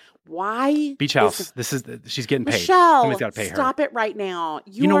this? Why? Beach House. She's getting paid. Michelle, somebody's got to pay her. Stop it right now.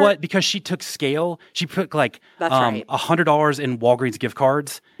 You know what? Because she took scale. She put like $100 in Walgreens gift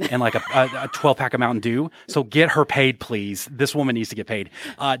cards and like a 12-pack of Mountain Dew. So get her paid, please. This woman needs to get paid.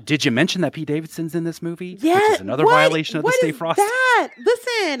 Did you mention that Pete Davidson's in this movie? Yeah. Which is another violation of the Stay Frosty.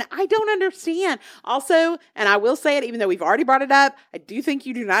 Listen, I don't understand. Also, and I will say it, even though we've already brought it up, I do think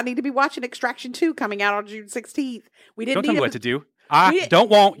you do not need to be watching Extraction 2 coming out on June 16th. Don't tell me what to do. I don't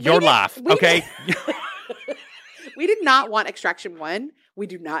want your life, okay? We did not want Extraction 1. We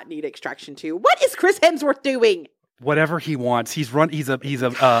do not need Extraction 2. What is Chris Hemsworth doing? Whatever he wants. He's running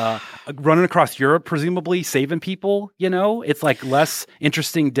across Europe, presumably saving people. It's like less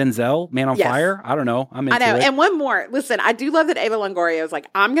interesting Denzel, Man on Fire. I don't know. I'm into it. And one more. Listen, I do love that Ava Longoria is like,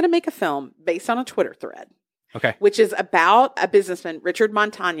 I'm going to make a film based on a Twitter thread. Okay. Which is about a businessman, Richard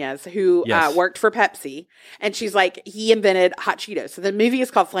Montañez, who worked for Pepsi. And she's like, he invented hot Cheetos. So the movie is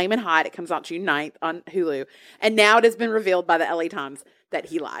called Flamin' Hot. It comes out June 9th on Hulu. And now it has been revealed by the LA Times that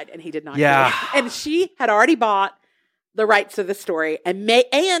he lied and he did not. Yeah. And she had already bought the rights to the story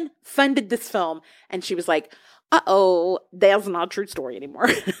and funded this film. And she was like, that's not a true story anymore.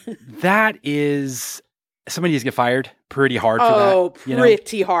 That is... Somebody needs to get fired pretty hard for that. Oh,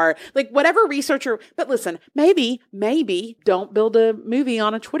 pretty hard. Like whatever researcher, but listen, maybe don't build a movie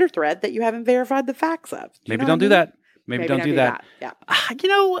on a Twitter thread that you haven't verified the facts of. Maybe don't do that. Maybe don't do that. Yeah.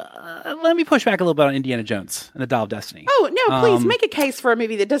 Let me push back a little bit on Indiana Jones and the Dial of Destiny. Oh, no, please make a case for a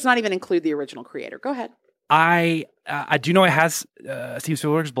movie that does not even include the original creator. Go ahead. I do know it has Steven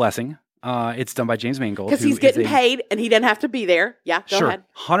Spielberg's blessing. It's done by James Mangold. Because he's getting paid and he didn't have to be there. Yeah, go ahead.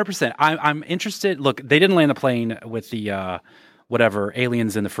 100%. I'm interested. Look, they didn't land the plane with the whatever,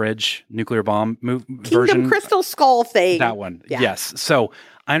 aliens in the fridge, nuclear bomb version. Kingdom Crystal Skull thing. That one. Yeah. Yes. So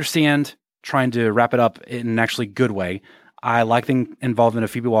I understand trying to wrap it up in an actually good way. I like the involvement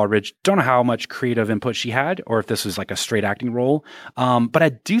of Phoebe Waller-Bridge. Don't know how much creative input she had or if this was like a straight acting role. But I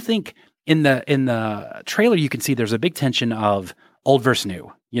do think in the trailer you can see there's a big tension of old versus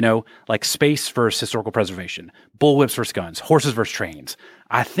new. Like space versus historical preservation, bullwhips versus guns, horses versus trains.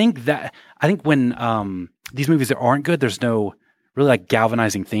 I think when these movies that aren't good, there's no really like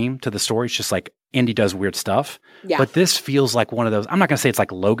galvanizing theme to the story. It's just like Indy does weird stuff. Yeah. But this feels like one of those. I'm not going to say it's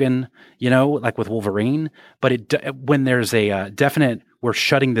like Logan, like with Wolverine, but when there's a definite, we're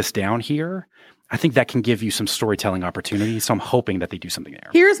shutting this down here. I think that can give you some storytelling opportunities. So I'm hoping that they do something there.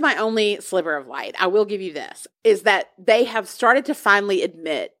 Here's my only sliver of light. I will give you this, is that they have started to finally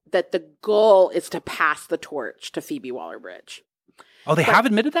admit that the goal is to pass the torch to Phoebe Waller-Bridge. Oh, they have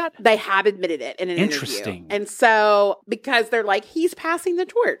admitted that? They have admitted it in an Interesting. interview. And so, because they're like, he's passing the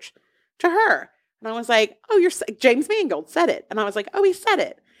torch to her. And I was like, oh, James Mangold said it. And I was like, oh, he said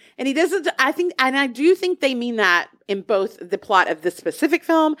it. And he doesn't, I do think they mean that in both the plot of this specific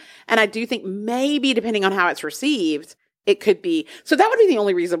film. And I do think maybe depending on how it's received, it could be. So that would be the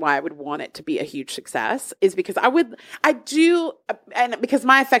only reason why I would want it to be a huge success, is because and because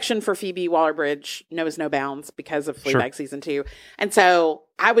my affection for Phoebe Waller-Bridge knows no bounds because of Fleabag season 2. And so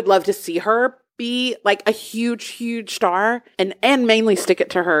I would love to see her be like a huge, huge star and mainly stick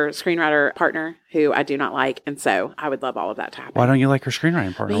it to her screenwriter partner, who I do not like. And so I would love all of that to happen. Why don't you like her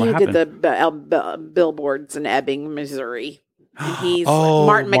screenwriting partner? What He happened? did the billboards in Ebbing, Missouri. And he's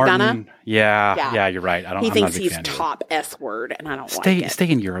Martin McDonough. Yeah, you're right. He thinks he's top S word, and I don't like it. Stay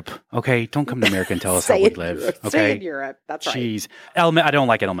in Europe, okay? Don't come to America and tell us how we live, okay? Stay in Europe. That's right. Jeez. I don't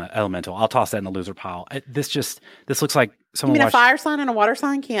like Elemental. I'll toss that in the loser pile. This looks like You someone mean watched... a fire sign and a water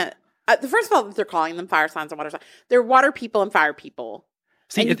sign can't... first of all, they're calling them fire signs and water signs. They're water people and fire people.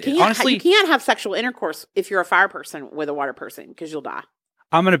 See, and honestly, you can't have sexual intercourse if you're a fire person with a water person, because you'll die.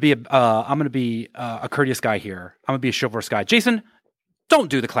 I'm gonna be a courteous guy here. I'm gonna be a chivalrous guy. Jason, don't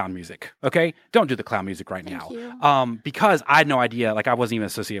do the clown music, okay? Don't do the clown music right now. Because I had no idea. Like, I wasn't even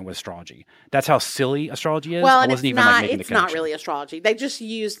associating with astrology. That's how silly astrology is. Well, I and wasn't even making the it's not connection. really astrology. They just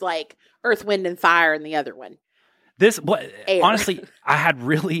used like earth, wind, and fire in the other one. Air. Honestly, I had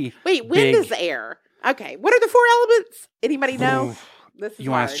really Wait, wind is air. Okay, what are the 4 elements? Anybody know? This is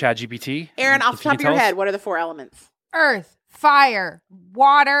You want to hard. ask ChatGPT? Aaron, off the top of your tell us? head, what are the 4 elements? Earth, fire,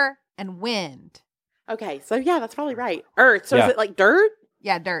 water, and wind. Okay, so yeah, that's probably right. Earth. So Yeah. is it like dirt?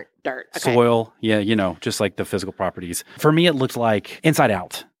 Yeah, dirt. Dirt. Okay. Soil, just like the physical properties. For me, it looked like Inside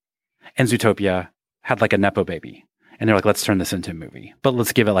Out and Zootopia had like a Nepo baby. And they're like, let's turn this into a movie, but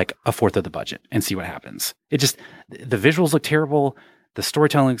let's give it like a fourth of the budget and see what happens. The visuals look terrible. The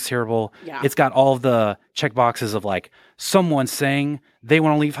storytelling looks terrible. Yeah. It's got all of the check boxes of like someone saying they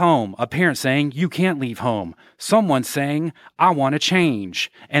want to leave home, a parent saying you can't leave home, someone saying I want to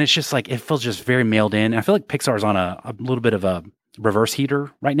change. And it's just like, it feels just very mailed in. And I feel like Pixar's on a little bit of a reverse heater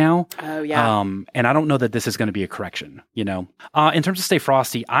right now. Oh, yeah. And I don't know that this is going to be a correction, In terms of Stay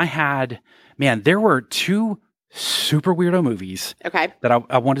Frosty, there were 2 super weirdo movies that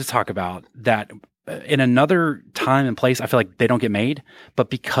I wanted to talk about that in another time and place, I feel like they don't get made, but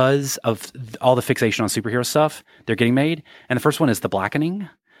because of all the fixation on superhero stuff, they're getting made. And the first one is The Blackening.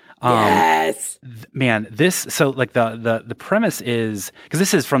 Yes. The premise is, because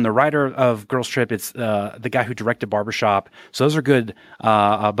this is from the writer of Girls Trip, it's the guy who directed Barbershop. So those are good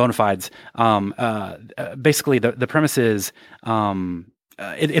bona fides. Basically, the premise is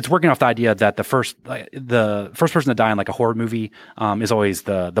it's working off the idea that the first person to die in like a horror movie is always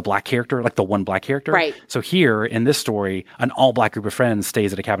the black character, like the one black character. Right. So here in this story, an all black group of friends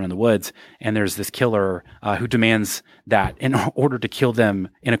stays at a cabin in the woods, and there's this killer who demands that in order to kill them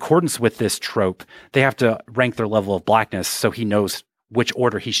in accordance with this trope, they have to rank their level of blackness so he knows which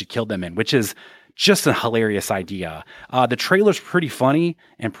order he should kill them in, which is just a hilarious idea. The trailer's pretty funny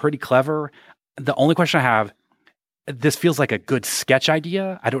and pretty clever. The only question I have, this feels like a good sketch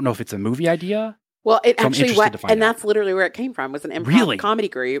idea. I don't know if it's a movie idea. Well, it So I'm actually interested to find out. that's literally where it came from. Was an improv Really? comedy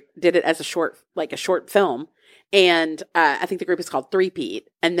group did it as a short film, and I think the group is called Three-Peat,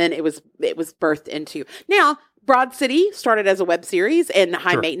 and then it was birthed into now. Broad City started as a web series, and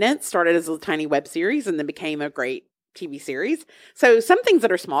High Sure. Maintenance started as a tiny web series, and then became a great TV series. So some things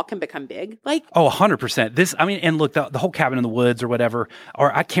that are small can become big. Like, Oh, 100%. And look, the whole Cabin in the Woods or whatever,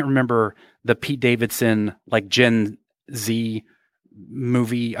 or I can't remember the Pete Davidson, like Gen Z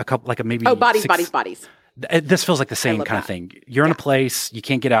movie, maybe. Bodies. This feels like the same love kind of that. thing. You're in a place, you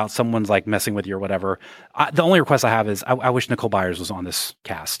can't get out, someone's like messing with you or whatever. The only request I have is I wish Nicole Byers was on this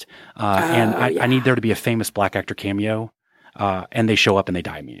cast. I need there to be a famous black actor cameo. And they show up and they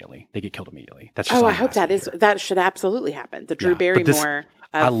die immediately. They get killed immediately. That's just all I I'm hope asking here. that should absolutely happen. The Drew Yeah, but this- Barrymore.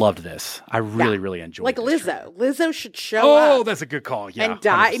 I loved this. I really enjoyed like this Lizzo. Lizzo should show up. Oh, that's a good call. Yeah. and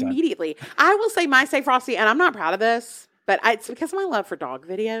die 100%. immediately. I will say my Stay Frosty, and I'm not proud of this, but it's because of my love for dog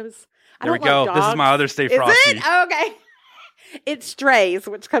videos. There we go. This is my other Stay Is Frosty. it? Oh, okay. It's Strays,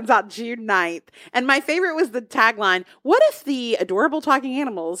 which comes out June 9th. And my favorite was the tagline, what if the adorable talking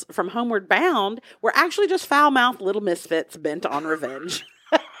animals from Homeward Bound were actually just foul-mouthed little misfits bent on revenge?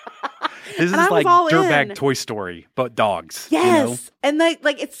 This And I is was like all dirtbag in. Toy Story, but dogs. Yes. You know? And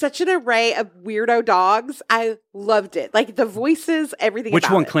like it's such an array of weirdo dogs. I loved it. Like the voices, everything Which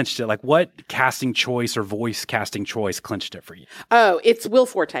about one it. clinched it? Like what casting choice or voice casting choice clinched it for you? Oh, it's Will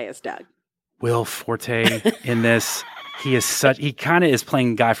Forte as Doug. Will Forte in this. He kind of is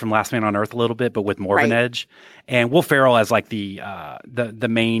playing guy from Last Man on Earth a little bit, but with more of an Right. edge. And Will Ferrell as like the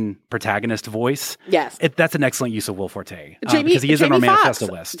main protagonist voice. Yes. That's an excellent use of Will Forte Jamie, because he is Jamie on our Foxx. manifesto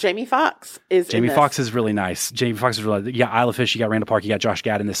list. Jamie Foxx is in Jamie this. Foxx is really nice. Jamie Foxx is really, you got Isla Fish, you got Randall Park, you got Josh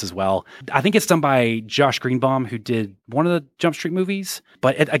Gad in this as well. I think it's done by Josh Greenbaum, who did one of the Jump Street movies.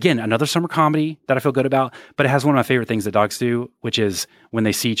 But again, another summer comedy that I feel good about. But it has one of my favorite things that dogs do, which is when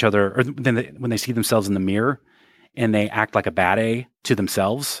they see each other, or when they see themselves in the mirror, and they act like a bad A to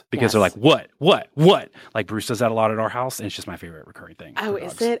themselves because Yes. they're like, what? Like Bruce does that a lot at our house, and it's just my favorite recurring thing. Oh, for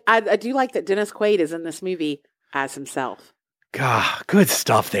is dogs. it? I do like that Dennis Quaid is in this movie as himself. God, good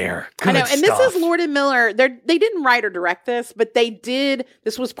stuff there. Good I know, and stuff. this is Lord and Miller. They didn't write or direct this, but they did.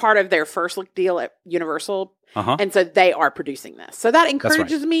 This was part of their first look deal at Universal, Uh-huh. and so they are producing this. So that right.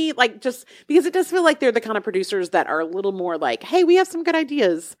 encourages me, like just because it does feel like they're the kind of producers that are a little more like, hey, we have some good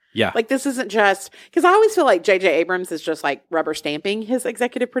ideas. Yeah. Like this isn't just because I always feel like J.J. Abrams is just like rubber stamping his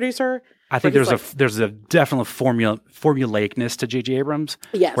executive producer. I think where there's he's there's a definite formulaicness to J.J. Abrams,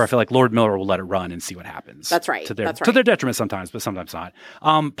 Yes. where I feel like Lord Miller will let it run and see what happens. That's right. To their That's to right. their detriment sometimes, but sometimes not.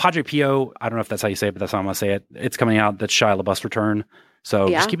 Padre Pio, I don't know if that's how you say it, but that's how I'm gonna say it. It's coming out. That's Shia LaBeouf's return. So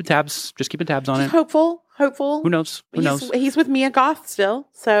Yeah. just keeping tabs on it. hopeful. Who knows? Who knows? He's with Mia Goth still,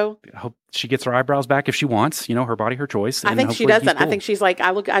 so I hope she gets her eyebrows back if she wants. You know, her body, her choice. I and think she hopefully he's doesn't. I cool. think she's like,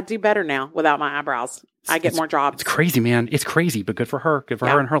 I do better now without my eyebrows. I get more jobs. It's crazy, man. It's crazy, but good for her. Good for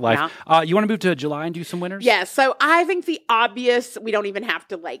Yeah, her and her life. yeah. You want to move to July and do some winners? Yeah, so I think the obvious, we don't even have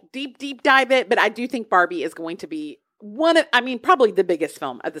to like deep dive it, but I do think Barbie is going to be probably the biggest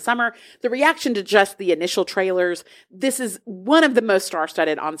film of the summer. The reaction to just the initial trailers, this is one of the most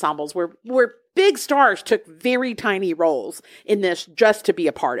star-studded ensembles where big stars took very tiny roles in this just to be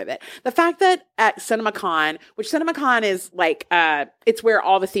a part of it. The fact that at CinemaCon, which CinemaCon is like, it's where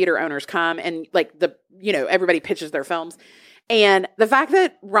all the theater owners come and like everybody pitches their films. And the fact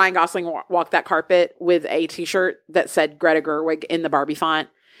that Ryan Gosling walked that carpet with a t-shirt that said Greta Gerwig in the Barbie font,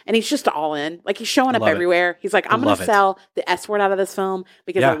 and he's just all in. Like, he's showing up Love it. everywhere. He's like, I'm going Love to it. sell the S word out of this film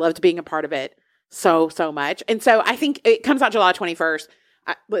because I Yeah. loved being a part of it so much. And so I think it comes out July 21st.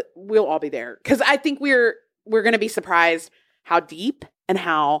 We'll all be there because I think we're going to be surprised how deep and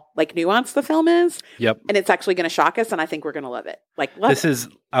how like nuanced the film is. Yep. And it's actually going to shock us. And I think we're going to love it. Like, love This it. is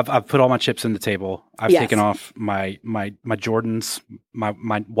I've put all my chips in the table. I've Yes. taken off my Jordans,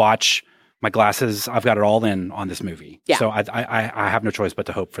 my watch, my glasses. I've got it all in on this movie. Yeah. So I have no choice but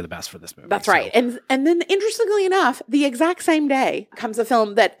to hope for the best for this movie. That's So- right. And then interestingly enough, the exact same day comes a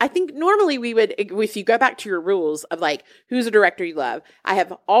film that I think normally we would, if you go back to your rules of like, who's a director you love? I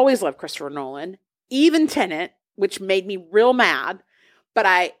have always loved Christopher Nolan, even Tenet, which made me real mad. But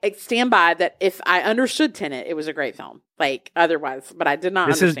I stand by that if I understood Tenet, it was a great film. Like otherwise, but I did not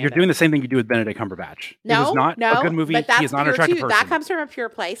understand You're it. doing the same thing you do with Benedict Cumberbatch. No, it was not no, a good movie. But that's He is not an pure attractive too. person. That comes from a pure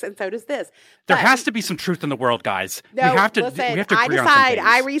place, and so does this. There But- has to be some truth in the world, guys. No, we have to. listen, we have to I agree on decide. some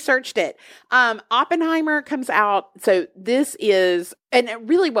I things. researched it. Oppenheimer comes out. So this is, and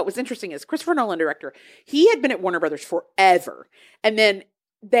really what was interesting is Christopher Nolan, director, he had been at Warner Brothers forever. And then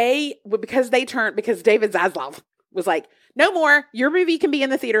because David Zaslav was like, no more, your movie can be in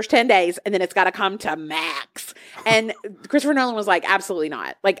the theaters 10 days and then it's got to come to Max. And Christopher Nolan was like, absolutely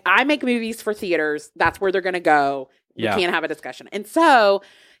not. Like, I make movies for theaters. That's where they're going to go. Yeah. We can't have a discussion. And so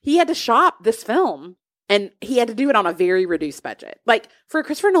he had to shop this film and he had to do it on a very reduced budget. Like, for a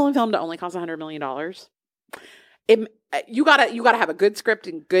Christopher Nolan film to only cost $100 million, you gotta have a good script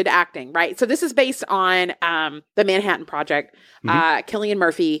and good acting, right? So this is based on the Manhattan Project. Cillian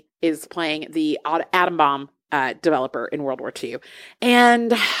Murphy is playing the atom bomb developer in World War II.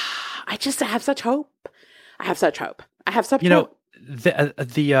 And I have such hope. I have such hope. You know,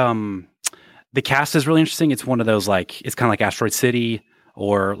 the cast is really interesting. It's one of those like it's kind of like Asteroid City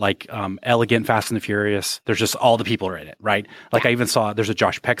or like Elegant Fast and the Furious. There's just all the people are in it, right? Like I even saw there's a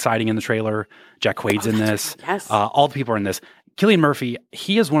Josh Peck sighting in the trailer. Jack Quaid's in this. right. Yes. All the people are in this. Cillian Murphy,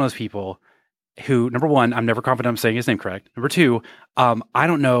 he is one of those people who, number one, I'm never confident I'm saying his name correct. Number two, I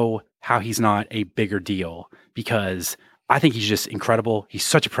don't know how he's not a bigger deal because I think he's just incredible. He's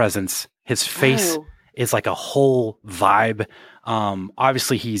such a presence. His face is like a whole vibe.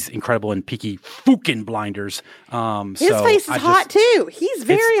 Obviously he's incredible in Peaky fucking Blinders. His face is hot too. He's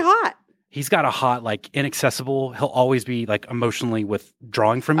very hot. He's got a hot, like inaccessible. He'll always be like emotionally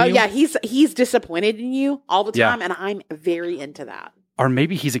withdrawing from you. Oh yeah, he's disappointed in you all the Yeah. time, and I'm very into that. Or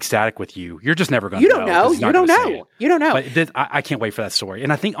maybe he's ecstatic with you. You're just never going to You don't know. 'cause he's not You don't gonna say know. it. You don't know. But I can't wait for that story.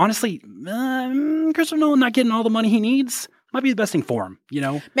 And I think, honestly, Christopher Nolan not getting all the money he needs might be the best thing for him, you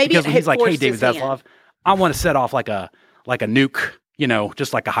know? Maybe because it when he's like, hey, forced David his hand. Zaslav, I want to set off like a nuke, you know,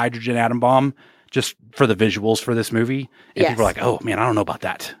 just like a hydrogen atom bomb, just for the visuals for this movie. And people are like, oh, man, I don't know about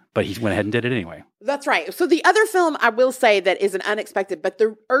that. But he went ahead and did it anyway. That's right. So the other film I will say that is an unexpected, but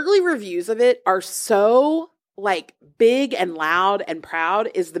the early reviews of it are so like big and loud and proud,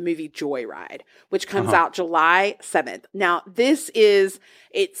 is the movie Joyride, which comes out July 7th. Now this is,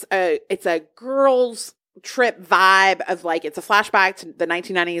 it's a girls trip vibe of like, it's a flashback to the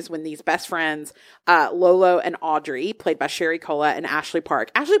 1990s when these best friends, Lolo and Audrey, played by Sherry Cola and Ashley Park,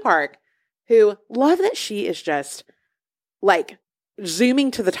 who love that she is just like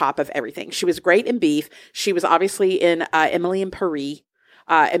zooming to the top of everything. She was great in Beef. She was obviously in Emily in Paris.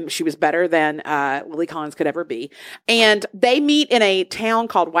 And she was better than Lily Collins could ever be. And they meet in a town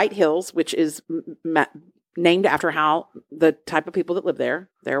called White Hills, which is named after how the type of people that live there.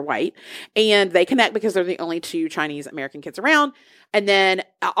 They're white. And they connect because they're the only two Chinese American kids around. And then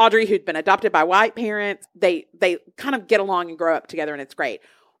Audrey, who'd been adopted by white parents, they kind of get along and grow up together, and it's great.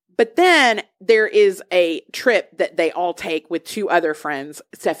 But then there is a trip that they all take with two other friends.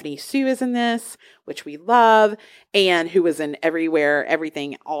 Stephanie Sue is in this, which we love, and who was in Everywhere,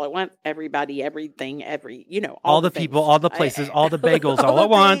 Everything, All at Once, Everybody, Everything, all the things. people, all the places, all the bagels, all at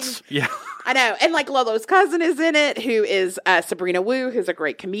once. Yeah. I know. And like Lolo's cousin is in it, who is Sabrina Wu, who's a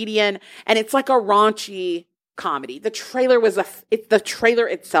great comedian. And it's like a raunchy comedy. The trailer the trailer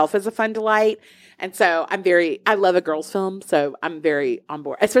itself is a fun delight. And so I love a girls film, so I'm very on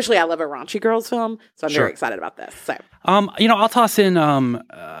board. Especially I love a raunchy girls film, so I'm very excited about this. So, I'll toss in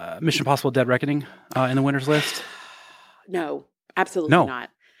Mission Impossible: Dead Reckoning in the winners list. No, absolutely not.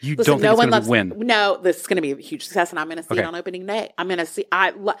 You don't think it's going to win? No, this is going to be a huge success, and I'm going to see it on opening day. I'm going to see.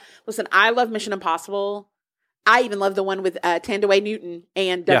 I love Mission Impossible. I even love the one with Tandaway Newton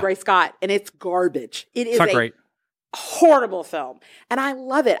and Doug Ray Scott, and it's garbage. It's not great. Horrible film, and I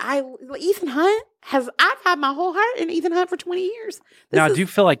love it. Ethan Hunt I've had my whole heart in Ethan Hunt for 20 years. I do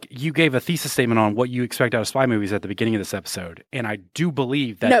feel like you gave a thesis statement on what you expect out of spy movies at the beginning of this episode, and I do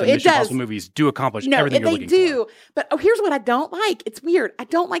believe that the Mission Impossible movies do accomplish everything you're looking for. No, they do. But here's what I don't like. It's weird. I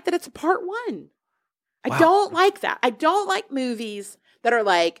don't like that it's a part one. I don't like that. I don't like movies that are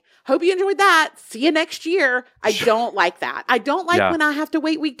like, hope you enjoyed that. See you next year. I don't like that. I don't like when I have to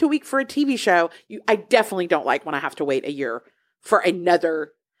wait week to week for a TV show. I definitely don't like when I have to wait a year for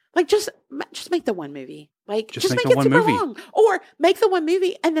another. Like, just make the one movie. Like, just make it super long. Or make the one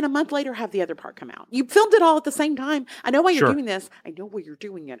movie and then a month later have the other part come out. You filmed it all at the same time. I know why you're doing this. I know why you're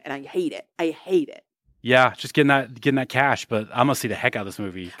doing it. And I hate it. I hate it. Yeah, just getting that cash. But I'm going to see the heck out of this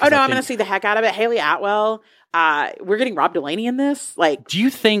movie. Oh, no, I'm going to see the heck out of it. Haley Atwell. We're getting Rob Delaney in this. Like, do you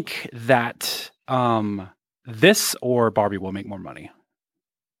think that this or Barbie will make more money?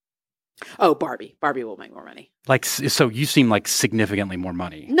 Oh, Barbie. Barbie will make more money. Like, so you seem like significantly more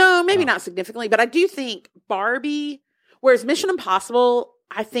money. No, maybe not significantly, but I do think Barbie, whereas Mission Impossible,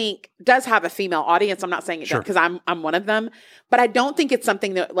 I think does have a female audience. I'm not saying it does because I'm one of them, but I don't think it's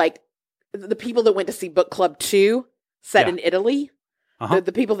something that like the people that went to see Book Club 2 set in Italy.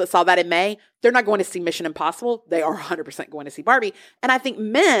 The people that saw that in May, they're not going to see Mission Impossible. They are 100% going to see Barbie. And I think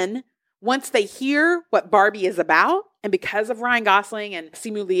men, once they hear what Barbie is about, and because of Ryan Gosling and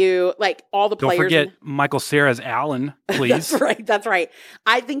Simu Liu, like all the players. Don't forget Michael Cera's Alan, please. That's right.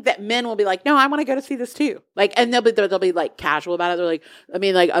 I think that men will be like, no, I want to go to see this too. Like, and they'll be like casual about it. They're like, I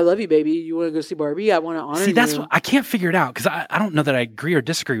mean, like, I love you, baby. You want to go see Barbie? I want to honor you. See, that's what I can't figure it out because I don't know that I agree or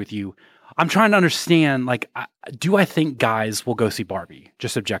disagree with you. I'm trying to understand, like, do I think guys will go see Barbie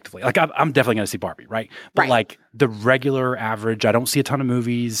just objectively? Like, I'm definitely going to see Barbie, right? But like the regular average, I don't see a ton of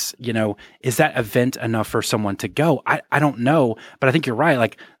movies, is that event enough for someone to go? I don't know, but I think you're right.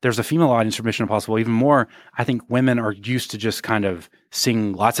 Like, there's a female audience for Mission Impossible. Even more, I think women are used to just kind of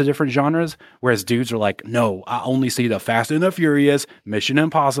seeing lots of different genres, whereas dudes are like, no, I only see the Fast and the Furious, Mission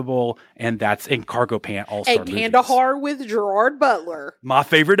Impossible, and that's in Cargo Pant All-Star movies. Kandahar with Gerard Butler. My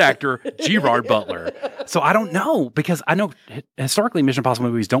favorite actor, Gerard Butler. So I don't know, because I know historically Mission Impossible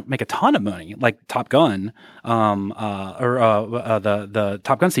movies don't make a ton of money, like Top Gun, the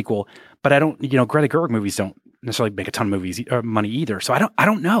Top Gun sequel. But I don't, Greta Gerwig movies don't necessarily make a ton of money either. So I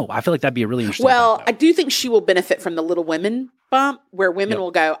don't know. I feel like that'd be a really interesting. Well, I do think she will benefit from the Little Women bump, where women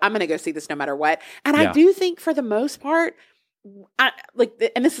will go, I'm going to go see this no matter what. And I do think for the most part,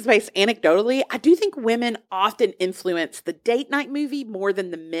 and this is based anecdotally, I do think women often influence the date night movie more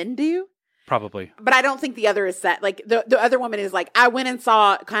than the men do. Probably. But I don't think the other is that. Like, the other woman is like, I went and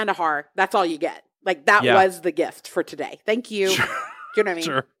saw Kandahar. That's all you get. Like, that was the gift for today. Thank you. You know what I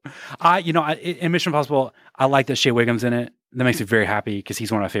mean? Sure. In Mission Impossible, I like that Shea Wiggum's in it. That makes me very happy because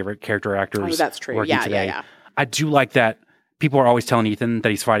he's one of my favorite character actors. Oh, that's true. working Yeah, today. yeah. I do like that people are always telling Ethan that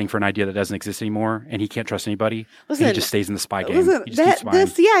he's fighting for an idea that doesn't exist anymore and he can't trust anybody. Listen, and he just stays in the spy game. Listen, He just keeps spying.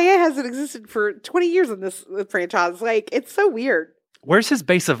 the CIA hasn't existed for 20 years in this franchise. Like, it's so weird. Where's his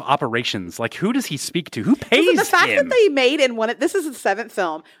base of operations? Like, who does he speak to? Who pays Listen, the fact him? that they made this is the 7th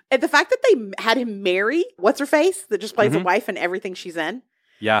film, and the fact that they had him marry what's her face that just plays a wife in everything she's in.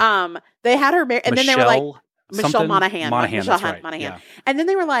 Yeah. They had her marry, and then they were like Michelle something? Monaghan. Monaghan, Michelle that's right. Monaghan. Yeah. And then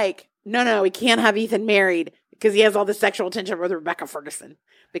they were like, no, we can't have Ethan married because he has all this sexual tension with Rebecca Ferguson.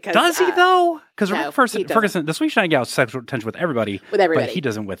 Because Does he though? Because no, Ferguson, the Swedish Nightingale has sexual tension with everybody. With everybody. But he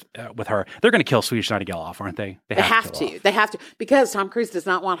doesn't with her. They're going to kill Swedish Nightingale off, aren't they? They have to. They have to. Because Tom Cruise does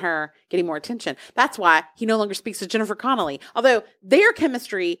not want her getting more attention. That's why he no longer speaks to Jennifer Connelly. Although their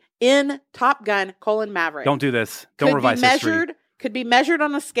chemistry in Top Gun: Maverick. Don't do this. Don't revise history. Could be measured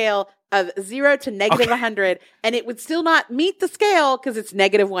on a scale of 0 to negative 100, and it would still not meet the scale because it's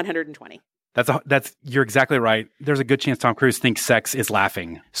negative 120. You're exactly right. There's a good chance Tom Cruise thinks sex is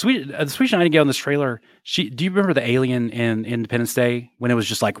laughing. The Swedish Nightingale in this trailer, do you remember the alien in Independence Day when it was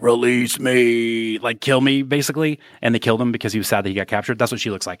just like, release me, like kill me, basically? And they killed him because he was sad that he got captured. That's what she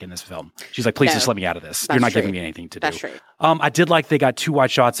looks like in this film. She's like, please just let me out of this. You're not giving me anything to do. That's true. I did like they got 2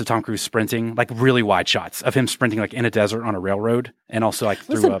 wide shots of Tom Cruise sprinting, like really wide shots of him sprinting like in a desert on a railroad and also like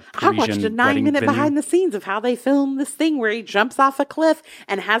through a Parisian I watched a 9-minute behind the scenes of how they filmed this thing where he jumps off a cliff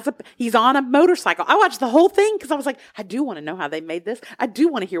and he's on a motorcycle. I watched the whole thing because I was like, I do want to know how they made this. I do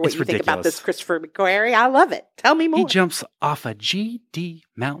want to hear what you think about this, Christopher McQuarrie. I love it. Tell me more. He jumps off a GD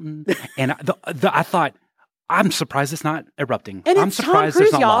mountain, and I thought, I'm surprised it's not erupting. And I'm it's surprised Tom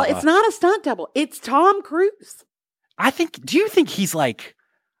Cruise, there's not y'all. lava. It's not a stunt double. It's Tom Cruise. Do you think he's like,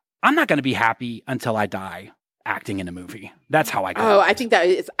 I'm not going to be happy until I die acting in a movie? That's how I go. Oh, I think that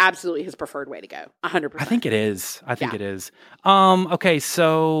is absolutely his preferred way to go. 100%. I think it is. It is. Okay,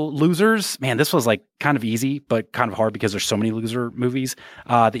 so Losers. Man, this was like kind of easy, but kind of hard because there's so many loser movies.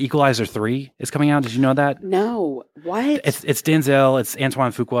 The Equalizer 3 is coming out. Did you know that? No. What? It's Denzel. It's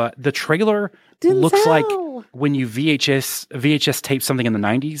Antoine Fuqua. The trailer looks like when you VHS tape something in the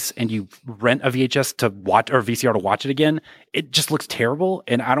 90s and you rent a VHS to watch or VCR to watch it again. It just looks terrible,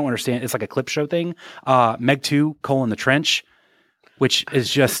 and I don't understand. It's like a clip show thing. Meg 2: The Trench, which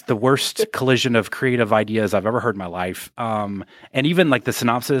is just the worst collision of creative ideas I've ever heard in my life. And even like the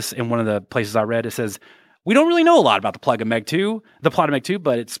synopsis in one of the places I read, it says, we don't really know a lot about the plot of Meg 2,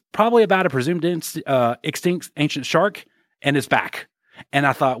 but it's probably about a presumed extinct ancient shark, and it's back. And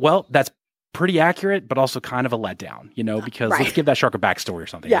I thought, well, that's pretty accurate, but also kind of a letdown, because let's give that shark a backstory or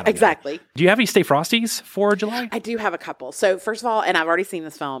something. Yeah, exactly. Do you have any Stay Frosties for July? I do have a couple. So first of all, and I've already seen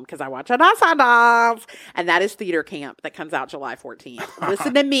this film because I watch it on Sundance, and that is Theater Camp that comes out July 14th.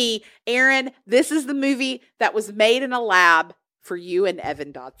 Listen to me, Aaron. This is the movie that was made in a lab for you and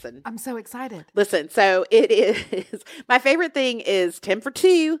Evan Dodson. I'm so excited. Listen, so it is, my favorite thing is 10 for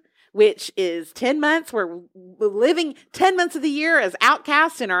 2, which is 10 months. We're living 10 months of the year as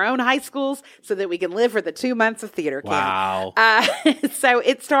outcasts in our own high schools so that we can live for the 2 months of theater camp. Wow. So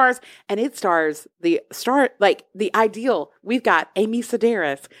it stars the ideal. We've got Amy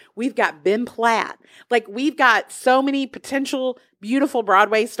Sedaris. We've got Ben Platt. Like, we've got so many potential beautiful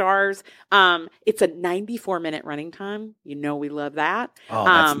Broadway stars. It's a 94-minute running time. We love that. Oh,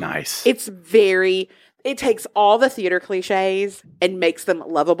 that's nice. It takes all the theater cliches and makes them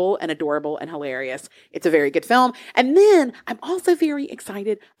lovable and adorable and hilarious. It's a very good film. And then I'm also very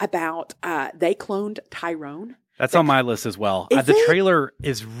excited about They Cloned Tyrone. That's on my list as well. The trailer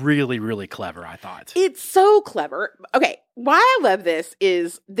is really, really clever, I thought. It's so clever. Okay, why I love this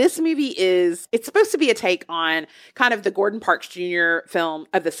is it's supposed to be a take on kind of the Gordon Parks Jr. film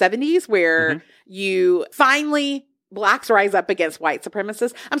of the 70s where you finally... Blacks rise up against white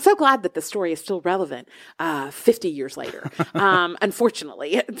supremacists. I'm so glad that the story is still relevant 50 years later,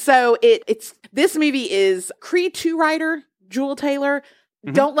 unfortunately. So this movie is Creed 2 writer Jewel Taylor.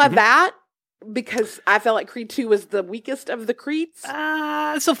 Don't love that because I felt like Creed 2 was the weakest of the Creeds.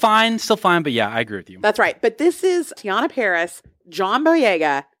 Still fine, but yeah, I agree with you. That's right. But this is Tiana Paris, John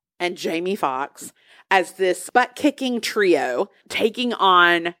Boyega, and Jamie Foxx as this butt-kicking trio taking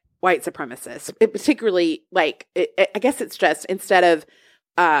on white supremacists. It particularly, I guess it's just instead of,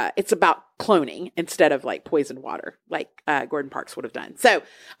 it's about cloning instead of like poisoned water, like Gordon Parks would have done. So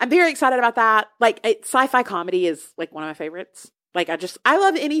I'm very excited about that. Sci-fi comedy is like one of my favorites. I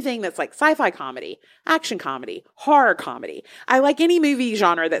love anything that's like sci-fi comedy, action comedy, horror comedy. I like any movie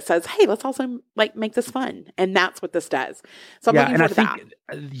genre that says, hey, let's also like make this fun. And that's what this does. So I'm looking forward to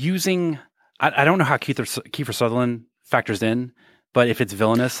that. I don't know how Kiefer Sutherland factors in, But if it's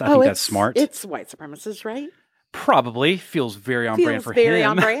villainous, I think that's smart. It's white supremacist, right? Probably feels very on brand for him. Very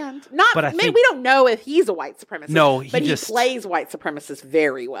on brand. Not, but we don't know if he's a white supremacist. No, he plays white supremacist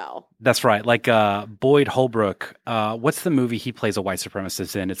very well. That's right. Like Boyd Holbrook. What's the movie he plays a white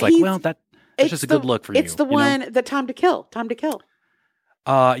supremacist in? It's like, that's just a good look for you. It's the one that Time to Kill. Time to Kill.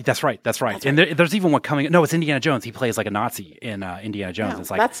 That's right. And there's even one coming. No, it's Indiana Jones. He plays like a Nazi in Indiana Jones.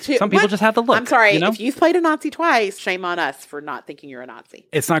 It's like some people just have the look. I'm sorry. You know? If you've played a Nazi twice, shame on us for not thinking you're a Nazi.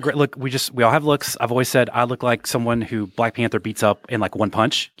 It's not great. Look, we all have looks. I've always said I look like someone who Black Panther beats up in like one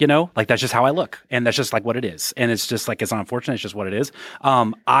punch. You know, like that's just how I look, and that's just like what it is. And it's just like it's unfortunate. It's just what it is.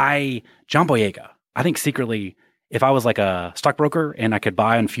 John Boyega. I think secretly, if I was like a stockbroker and I could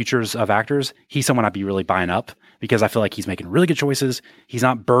buy on futures of actors, he's someone I'd be really buying up because I feel like he's making really good choices. He's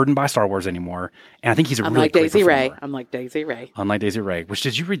not burdened by Star Wars anymore. And I think he's a really great performer. Unlike Daisy Ray. Unlike Daisy Ray. Which,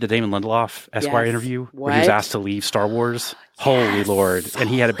 did you read the Damon Lindelof Esquire interview? What? Where he was asked to leave Star Wars? Holy Lord. And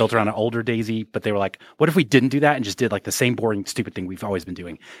he had it built around an older Daisy, but they were like, what if we didn't do that and just did like the same boring, stupid thing we've always been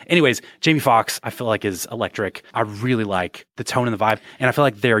doing? Anyways, Jamie Foxx, I feel like is electric. I really like the tone and the vibe. And I feel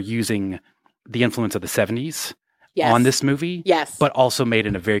like they're using the influence of the 70s. Yes. On this movie, yes, but also made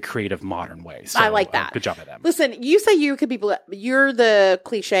in a very creative, modern way. So, I like that. Good job at that. Listen, you say you could be, you're the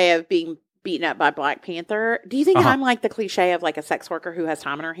cliche of being beaten up by Black Panther. Do you think I'm like the cliche of like a sex worker who has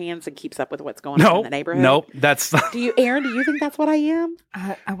time on her hands and keeps up with what's going on in the neighborhood? No, that's. Aaron, do you think that's what I am?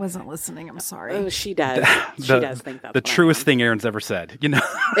 I wasn't listening. I'm sorry. Oh, she does. She does think that's the truest thing Aaron's ever said. You know,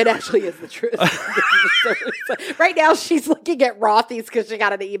 it actually is the truest. Right now, she's looking at Rothy's because she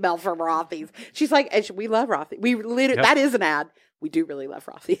got an email from Rothy's. She's like, "We love Rothy's. We literally that is an ad. We do really love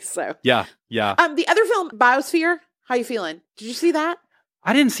Rothy's." So yeah. The other film, Biosphere. How you feeling? Did you see that?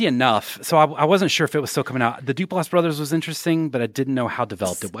 I didn't see enough, so I wasn't sure if it was still coming out. The Duplass Brothers was interesting, but I didn't know how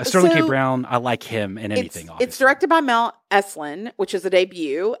developed it was. Sterling K. Brown, I like him in anything. It's directed by Mel Eslin, which is a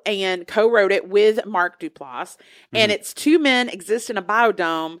debut, and co-wrote it with Mark Duplass. And it's two men exist in a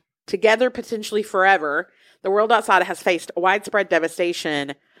biodome together, potentially forever. The world outside has faced widespread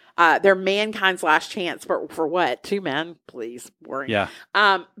devastation. They're mankind's last chance, but for what? Two men, please, boring. Yeah.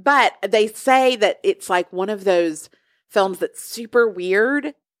 But they say that it's like one of those films that's super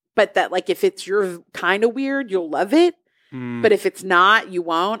weird, but that like if it's your kind of weird, you'll love it. But if it's not, you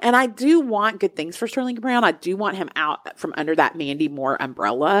won't. And I do want good things for Sterling Brown. I do want him out from under that Mandy Moore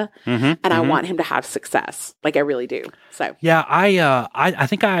umbrella, and I want him to have success. Like I really do. So yeah, I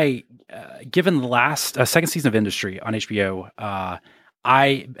think given the last second season of Industry on HBO,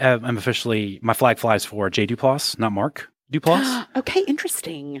 I am officially my flag flies for Jay Duplass, not Mark Duplass. Okay,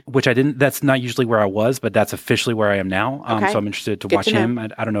 interesting. Which I didn't. That's not usually where I was, but that's officially where I am now. So I'm interested to watch him.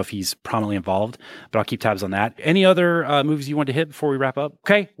 I don't know if he's prominently involved, but I'll keep tabs on that. Any other movies you want to hit before we wrap up?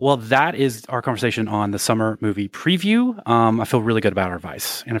 Okay, well that is our conversation on the summer movie preview. I feel really good about our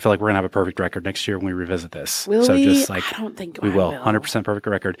advice, and I feel like we're gonna have a perfect record next year when we revisit this. Will so we? Just like I don't think we will. 100% perfect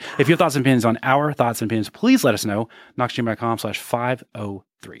record. If you have thoughts and opinions on our thoughts and opinions, please let us know. knoxgym.com/503.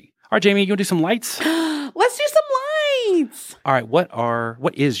 All right, Jamie, you want to do some lights? Let's do some lights. All right,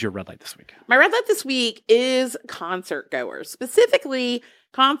 what is your red light this week? My red light this week is concert goers, specifically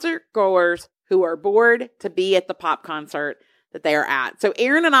concert goers who are bored to be at the pop concert that they are at. So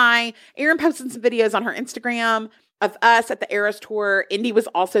Erin posted some videos on her Instagram of us at the Eras Tour. Indy was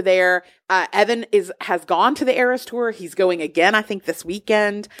also there. Evan has gone to the Eras Tour. He's going again, I think, this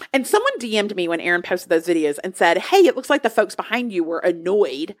weekend. And someone DM'd me when Erin posted those videos and said, hey, it looks like the folks behind you were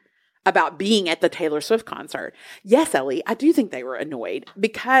annoyed about being at the Taylor Swift concert. Yes, Ellie, I do think they were annoyed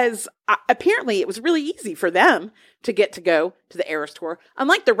because apparently it was really easy for them to go to the Eras Tour,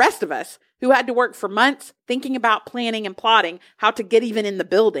 unlike the rest of us who had to work for months thinking about planning and plotting how to get even in the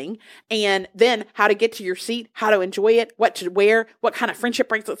building, and then how to get to your seat, how to enjoy it, what to wear, what kind of friendship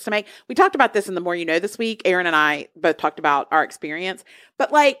bracelets to make. We talked about this in The More You Know this week. Erin and I both talked about our experience.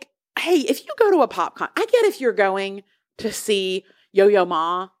 But like, hey, if you go to a pop con, I get if you're going to see Yo-Yo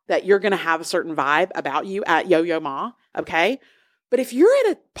Ma, that you're going to have a certain vibe about you at Yo-Yo Ma, okay? But if you're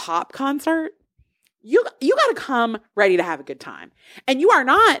at a pop concert, you got to come ready to have a good time. And you are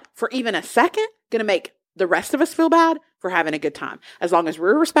not, for even a second, going to make the rest of us feel bad for having a good time. As long as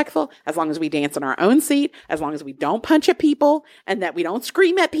we're respectful, as long as we dance in our own seat, as long as we don't punch at people, and that we don't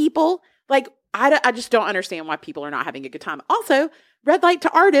scream at people. Like, I just don't understand why people are not having a good time. Also, red light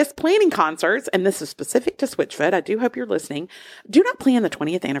to artists planning concerts, and this is specific to Switchfoot. I do hope you're listening. Do not plan the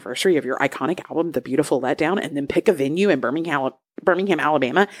 20th anniversary of your iconic album, The Beautiful Letdown, and then pick a venue in Birmingham,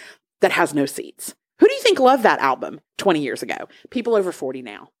 Alabama that has no seats. Who do you think loved that album 20 years ago? People over 40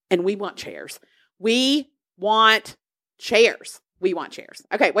 now. And we want chairs. We want chairs. We want chairs.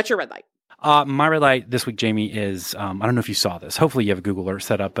 Okay, what's your red light? My red light this week, Jamie, is I don't know if you saw this. Hopefully, you have a Google Alert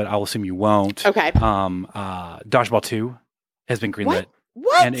set up, but I'll assume you won't. Okay. Dodgeball 2 has been greenlit.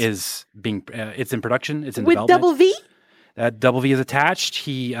 What? And is being it's in production. It's in with development. Double V. Double V is attached.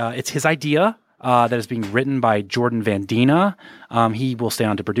 It's his idea. That is being written by Jordan Van Dina. He will stay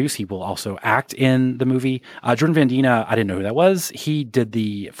on to produce. He will also act in the movie. Jordan Van Dina, I didn't know who that was. He did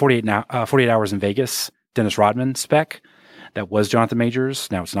the 48 Hours in Vegas, Dennis Rodman spec. That was Jonathan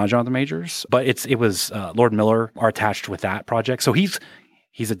Majors. Now it's not Jonathan Majors, but it was Lord Miller are attached with that project. So he's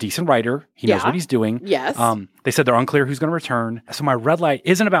a decent writer. He knows what he's doing. Yes. They said they're unclear who's going to return. So my red light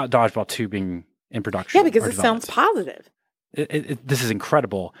isn't about Dodgeball 2 being in production. Yeah, because it sounds positive. This is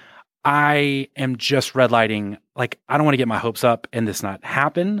incredible. I am just red lighting. Like, I don't want to get my hopes up and this not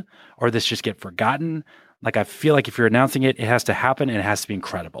happen or this just get forgotten. Like, I feel like if you're announcing it, it has to happen and it has to be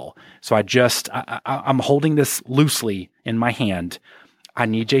incredible. So I'm holding this loosely in my hand. I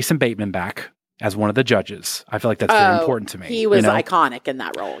need Jason Bateman back as one of the judges. I feel like that's very important to me. He was iconic in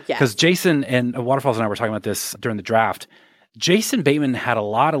that role. Yeah. Because Jason and Waterfalls and I were talking about this during the draft. Jason Bateman had a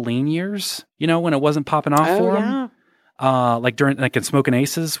lot of lean years, when it wasn't popping off for him. Like in Smoking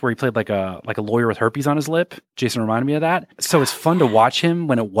Aces, where he played like a lawyer with herpes on his lip. Jason reminded me of that. So it's fun to watch him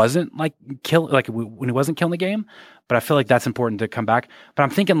when it wasn't when he wasn't killing the game. But I feel like that's important to come back. But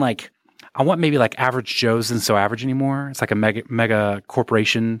I'm thinking I want maybe Average Joe's isn't so average anymore. It's like a mega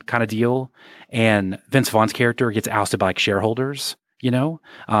corporation kind of deal, and Vince Vaughn's character gets ousted by shareholders.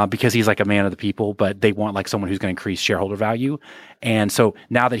 Because he's a man of the people, but they want someone who's going to increase shareholder value. And so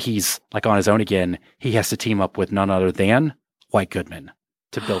now that he's on his own again, he has to team up with none other than White Goodman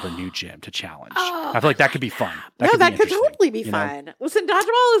to build a new gym to challenge. I feel like that could be fun. That could totally be fun. Listen,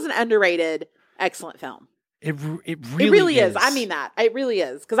 Dodgeball is an underrated, excellent film. It really is. I mean that. It really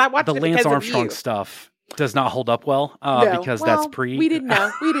is. Because I watched the Lance Armstrong stuff does not hold up well because that's pre. We didn't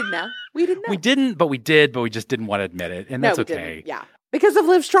know. We didn't, but we did, but we just didn't want to admit it, and that's okay. Yeah, because of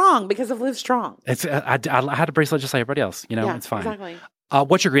Live Strong. It's I had a bracelet just like everybody else. It's fine. Exactly.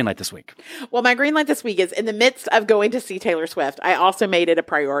 What's your green light this week? Well, my green light this week is in the midst of going to see Taylor Swift. I also made it a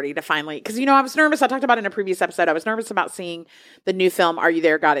priority to finally, because I was nervous. I talked about it in a previous episode. I was nervous about seeing the new film, Are You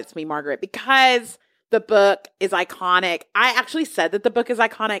There, God? It's Me, Margaret, because the book is iconic. I actually said that the book is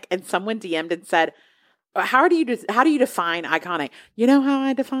iconic, and someone DM'd and said, How do you define iconic? You know how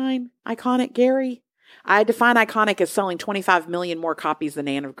I define iconic, Gary? I define iconic as selling 25 million more copies than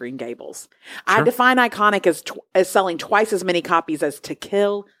Anne of Green Gables. Sure. I define iconic as selling twice as many copies as To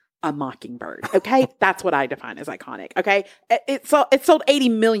Kill a Mockingbird. Okay? That's what I define as iconic. Okay? It sold 80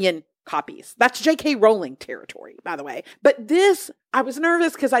 million copies. That's J.K. Rowling territory, by the way. But this, I was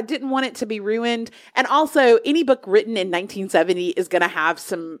nervous because I didn't want it to be ruined. And also, any book written in 1970 is going to have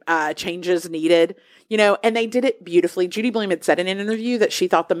some changes needed, and they did it beautifully. Judy Blume had said in an interview that she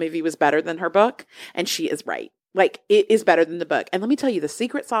thought the movie was better than her book, and she is right. It is better than the book. And let me tell you, the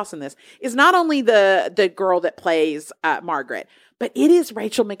secret sauce in this is not only the girl that plays Margaret, but it is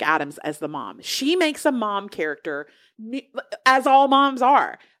Rachel McAdams as the mom. She makes a mom character, as all moms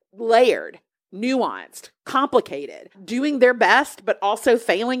are, layered, nuanced, complicated, doing their best, but also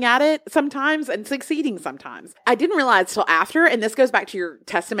failing at it sometimes and succeeding sometimes. I didn't realize till after, and this goes back to your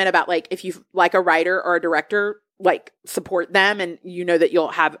testament about if you like a writer or a director, support them and that you'll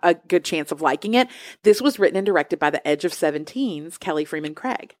have a good chance of liking it. This was written and directed by the Edge of 17's Kelly Freeman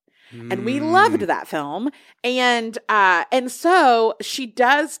Craig. And we loved that film. And so she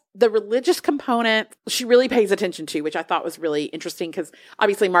does the religious component. She really pays attention to, which I thought was really interesting because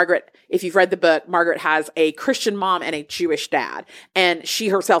obviously Margaret, if you've read the book, Margaret has a Christian mom and a Jewish dad, and she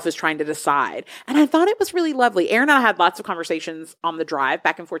herself is trying to decide. And I thought it was really lovely. Aaron and I had lots of conversations on the drive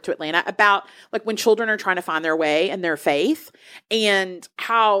back and forth to Atlanta about when children are trying to find their way and their faith, and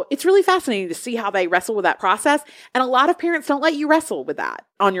how it's really fascinating to see how they wrestle with that process. And a lot of parents don't let you wrestle with that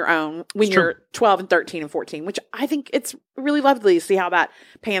on your own when you're 12 and 13 and 14, which I think it's really lovely to see how that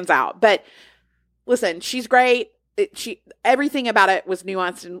pans out. But listen, she's great. Everything about it was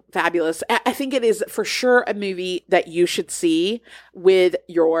nuanced and fabulous. I think it is for sure a movie that you should see with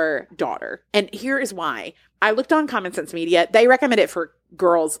your daughter. And here is why. I looked on Common Sense Media. They recommend it for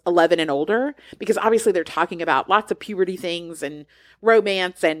girls 11 and older because obviously they're talking about lots of puberty things and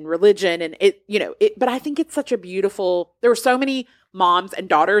romance and religion and but I think it's such a beautiful, there were so many moms and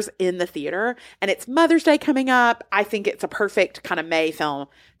daughters in the theater, and it's Mother's Day coming up. I think it's a perfect kind of May film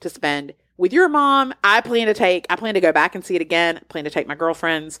to spend with your mom. I plan to go back and see it again. I plan to take my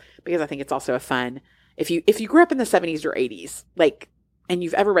girlfriends because I think it's also a fun, if you grew up in the 70s or 80s, and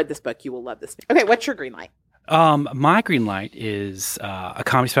you've ever read this book, you will love this. Okay. What's your green light? My green light is a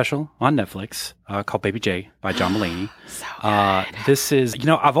comedy special on Netflix called Baby J by John Mulaney. So good. This is,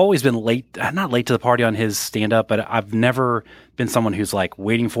 I've always been not late to the party on his stand-up, but I've never been someone who's like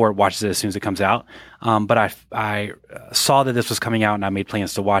waiting for it, watches it as soon as it comes out. But I saw that this was coming out and I made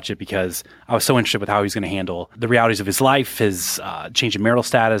plans to watch it because I was so interested with how he was going to handle the realities of his life, his change in marital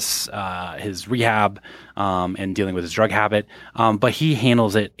status, his rehab, and dealing with his drug habit. But he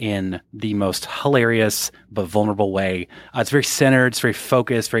handles it in the most hilarious but vulnerable way. It's very centered, it's very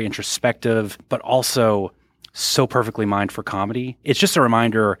focused, very introspective, but also so perfectly mined for comedy. It's just a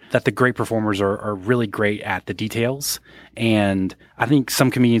reminder that the great performers are really great at the details. And I think some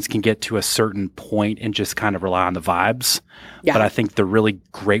comedians can get to a certain point and just kind of rely on the vibes. Yeah. But I think the really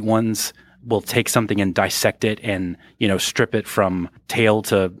great ones will take something and dissect it and, strip it from tail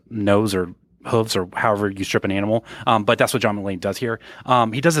to nose or hooves or however you strip an animal. But that's what John Mulaney does here.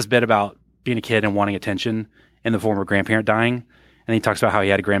 He does this bit about being a kid and wanting attention in the form of a grandparent dying. And he talks about how he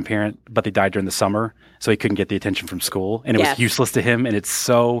had a grandparent, but they died during the summer, so he couldn't get the attention from school. And it was useless to him, and it's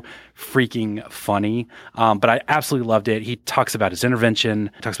so freaking funny. But I absolutely loved it. He talks about his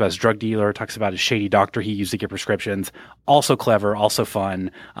intervention, talks about his drug dealer, talks about his shady doctor he used to get prescriptions. Also clever, also fun.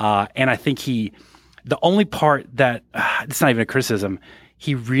 And I think the only part that, it's not even a criticism,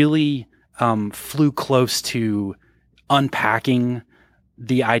 he really flew close to unpacking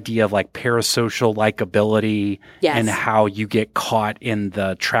the idea of like parasocial likability and how you get caught in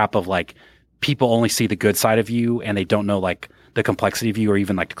the trap of like people only see the good side of you and they don't know like the complexity of you or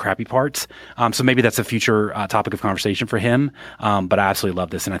even like the crappy parts. So maybe that's a future topic of conversation for him. But I absolutely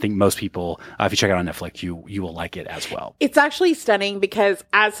love this. And I think most people, if you check it out on Netflix, you will like it as well. It's actually stunning because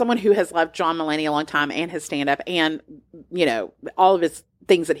as someone who has loved John Mulaney a long time and his stand-up and, all of his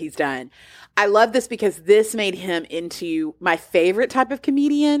things that he's done, I love this because this made him into my favorite type of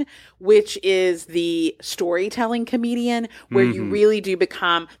comedian, which is the storytelling comedian, where you really do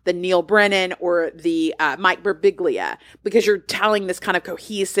become the Neil Brennan or the Mike Birbiglia, because you're telling this kind of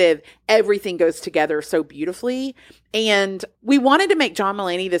cohesive, everything goes together so beautifully. And we wanted to make John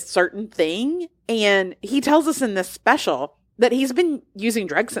Mulaney this certain thing. And he tells us in this special that he's been using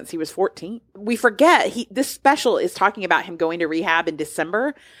drugs since he was 14. We forget this special is talking about him going to rehab in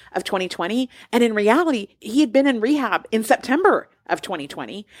December of 2020. And in reality, he had been in rehab in September of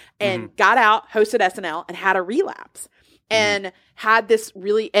 2020 and got out, hosted SNL, and had a relapse. And had this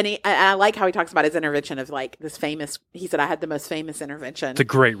really, and I like how he talks about his intervention of like this famous, he said, I had the most famous intervention. It's a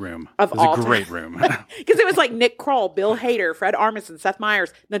great room. It was a great room. Because it was like Nick Kroll, Bill Hader, Fred Armisen, Seth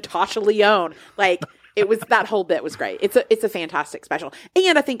Meyers, Natasha Lyonne, like, it was, that whole bit was great. It's a fantastic special.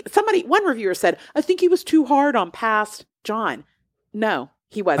 And I think one reviewer said, I think he was too hard on past John. No,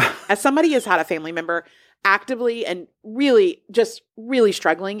 he wasn't. As somebody has had a family member actively and really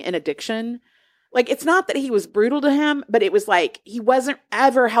struggling in addiction, like it's not that he was brutal to him, but it was like he wasn't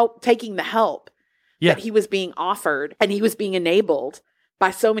ever taking the help that he was being offered, and he was being enabled by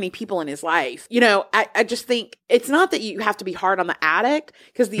so many people in his life. I just think it's not that you have to be hard on the addict,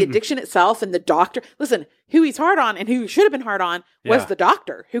 because the addiction itself and the doctor, listen, who he's hard on and who should have been hard on was the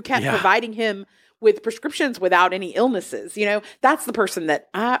doctor who kept providing him with prescriptions without any illnesses. That's the person that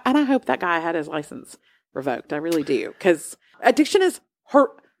and I hope that guy had his license revoked. I really do. Because addiction is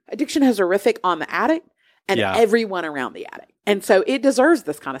horrific on the addict and everyone around the addict. And so it deserves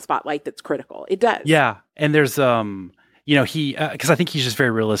this kind of spotlight that's critical. It does. Yeah. And there's, he, because I think he's just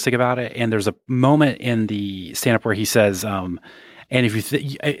very realistic about it. And there's a moment in the stand-up where he says, and if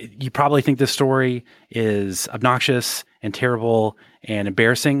you probably think this story is obnoxious and terrible and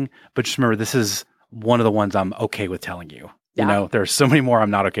embarrassing, but just remember, this is one of the ones I'm okay with telling you. Yeah. There are so many more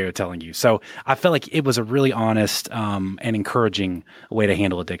I'm not okay with telling you. So I felt like it was a really honest and encouraging way to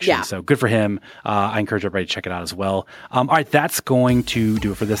handle addiction. Yeah. So good for him. I encourage everybody to check it out as well. All right, that's going to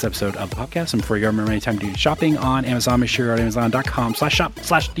do it for this episode of the podcast. And before you go, remember, anytime you do shopping on Amazon, make sure you're at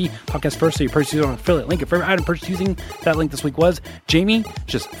Amazon.com/shop/the podcast first. So you purchase your affiliate link. Your favorite item purchased using that link this week was, Jamie,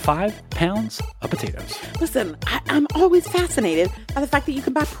 just 5 pounds of potatoes. Listen, I'm always fascinated by the fact that you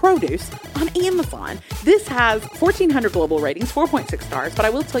can buy produce on Amazon. This has 1,400 global ratings, 4.6 stars, but I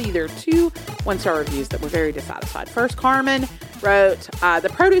will tell you there are 2 one-star reviews that were very dissatisfied. First, Carmen wrote,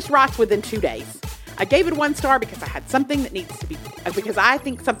 the produce rots within 2 days. I gave it 1 star because I think something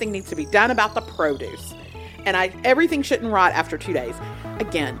needs to be done about the produce. And everything shouldn't rot after 2 days.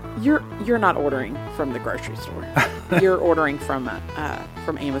 Again, you're not ordering from the grocery store. You're ordering from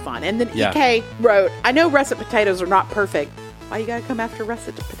Amazon. And then EK wrote, I know russet potatoes are not perfect. Why you gotta come after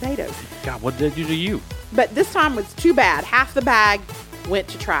russet potatoes? God, what did you do to you? But this time was too bad. Half the bag went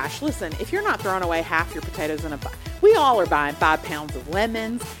to trash. Listen, if you're not throwing away half your potatoes in a bag, We all are buying 5 pounds of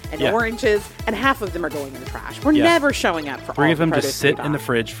lemons and oranges, and half of them are going in the trash. We're never showing up for 3 all of them the just sit in the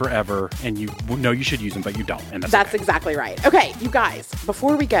fridge forever, and you know you should use them, but you don't. And that's exactly right. Okay, you guys,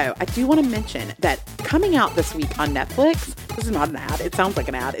 before we go, I do want to mention that coming out this week on Netflix, this is not an ad. It sounds like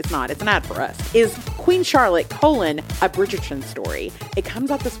an ad. It's not. It's an ad for us. Is Queen Charlotte, a Bridgerton story. It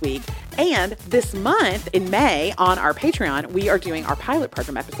comes out this week. And this month in May on our Patreon, we are doing our pilot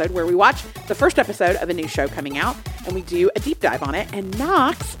program episode where we watch the first episode of a new show coming out and we do a deep dive on it. And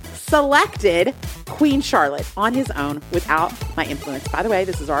Knox selected Queen Charlotte on his own without my influence. By the way,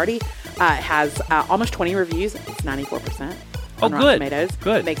 this is already has almost 20 reviews. It's 94%. On Rotten Tomatoes.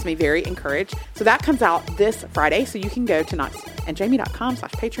 Good. It makes me very encouraged. So that comes out this Friday. So you can go to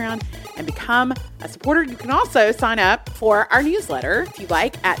knoxandjamie.com/Patreon and become a supporter. You can also sign up for our newsletter if you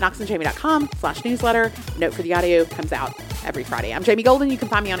like at knoxandjamie.com/newsletter. Note for the audio comes out every Friday. I'm Jamie Golden. You can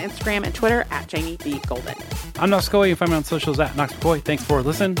find me on Instagram and Twitter at Jamie B. Golden. I'm Knox McCoy. You can find me on socials at Knox McCoy. Thanks for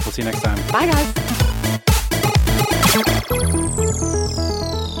listening. We'll see you next time. Bye, guys.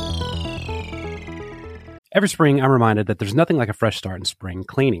 Every spring, I'm reminded that there's nothing like a fresh start in spring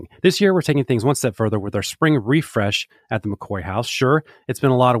cleaning. This year, we're taking things one step further with our spring refresh at the McCoy House. Sure, it's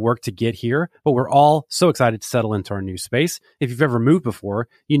been a lot of work to get here, but we're all so excited to settle into our new space. If you've ever moved before,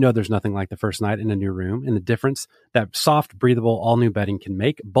 you know there's nothing like the first night in a new room and the difference that soft, breathable, all-new bedding can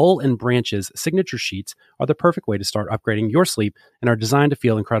make. Boll and Branch's signature sheets are the perfect way to start upgrading your sleep and are designed to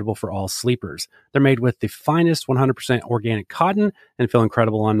feel incredible for all sleepers. They're made with the finest 100% organic cotton and feel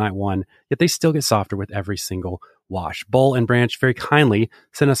incredible on night one, yet they still get softer with every single wash. Boll and Branch very kindly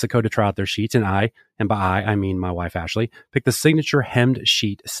sent us a code to try out their sheets, and and by I mean my wife Ashley, picked the signature hemmed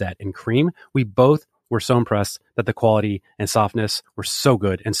sheet set in cream. We both were so impressed that the quality and softness were so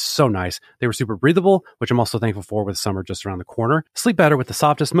good and so nice. They were super breathable, which I'm also thankful for with summer just around the corner. Sleep better with the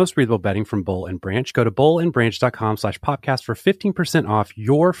softest, most breathable bedding from Boll and Branch. Go to bollandbranch.com/podcast for 15% off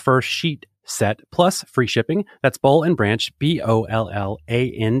your first sheet set plus free shipping. That's Boll and Branch,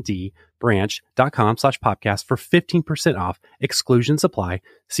 BOLLAND, branch.com/podcast for 15% off. Exclusions apply.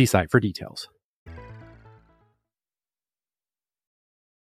 See site for details.